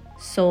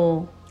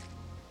soul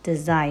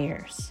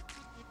desires.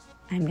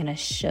 I'm going to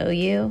show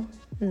you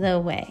the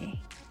way.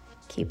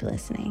 Keep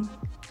listening.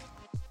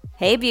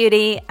 Hey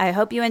beauty, I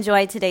hope you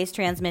enjoyed today's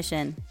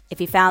transmission. If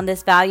you found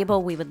this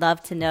valuable, we would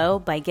love to know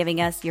by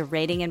giving us your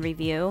rating and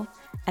review,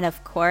 and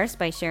of course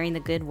by sharing the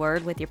good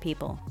word with your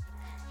people.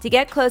 To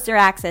get closer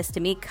access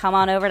to me, come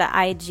on over to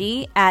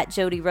IG at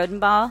Jody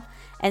Rodenbaugh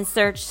and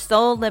search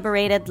Soul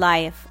Liberated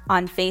Life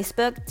on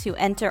Facebook to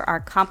enter our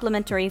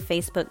complimentary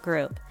Facebook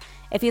group.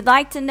 If you'd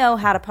like to know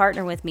how to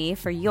partner with me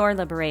for your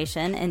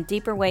liberation and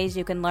deeper ways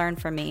you can learn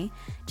from me,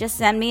 just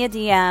send me a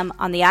DM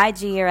on the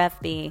IG or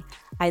FB.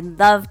 I'd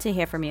love to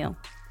hear from you.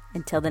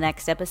 Until the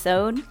next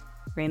episode,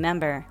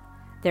 remember,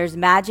 there's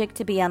magic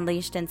to be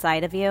unleashed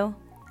inside of you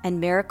and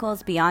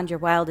miracles beyond your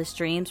wildest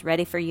dreams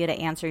ready for you to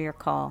answer your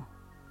call.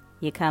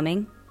 You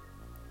coming?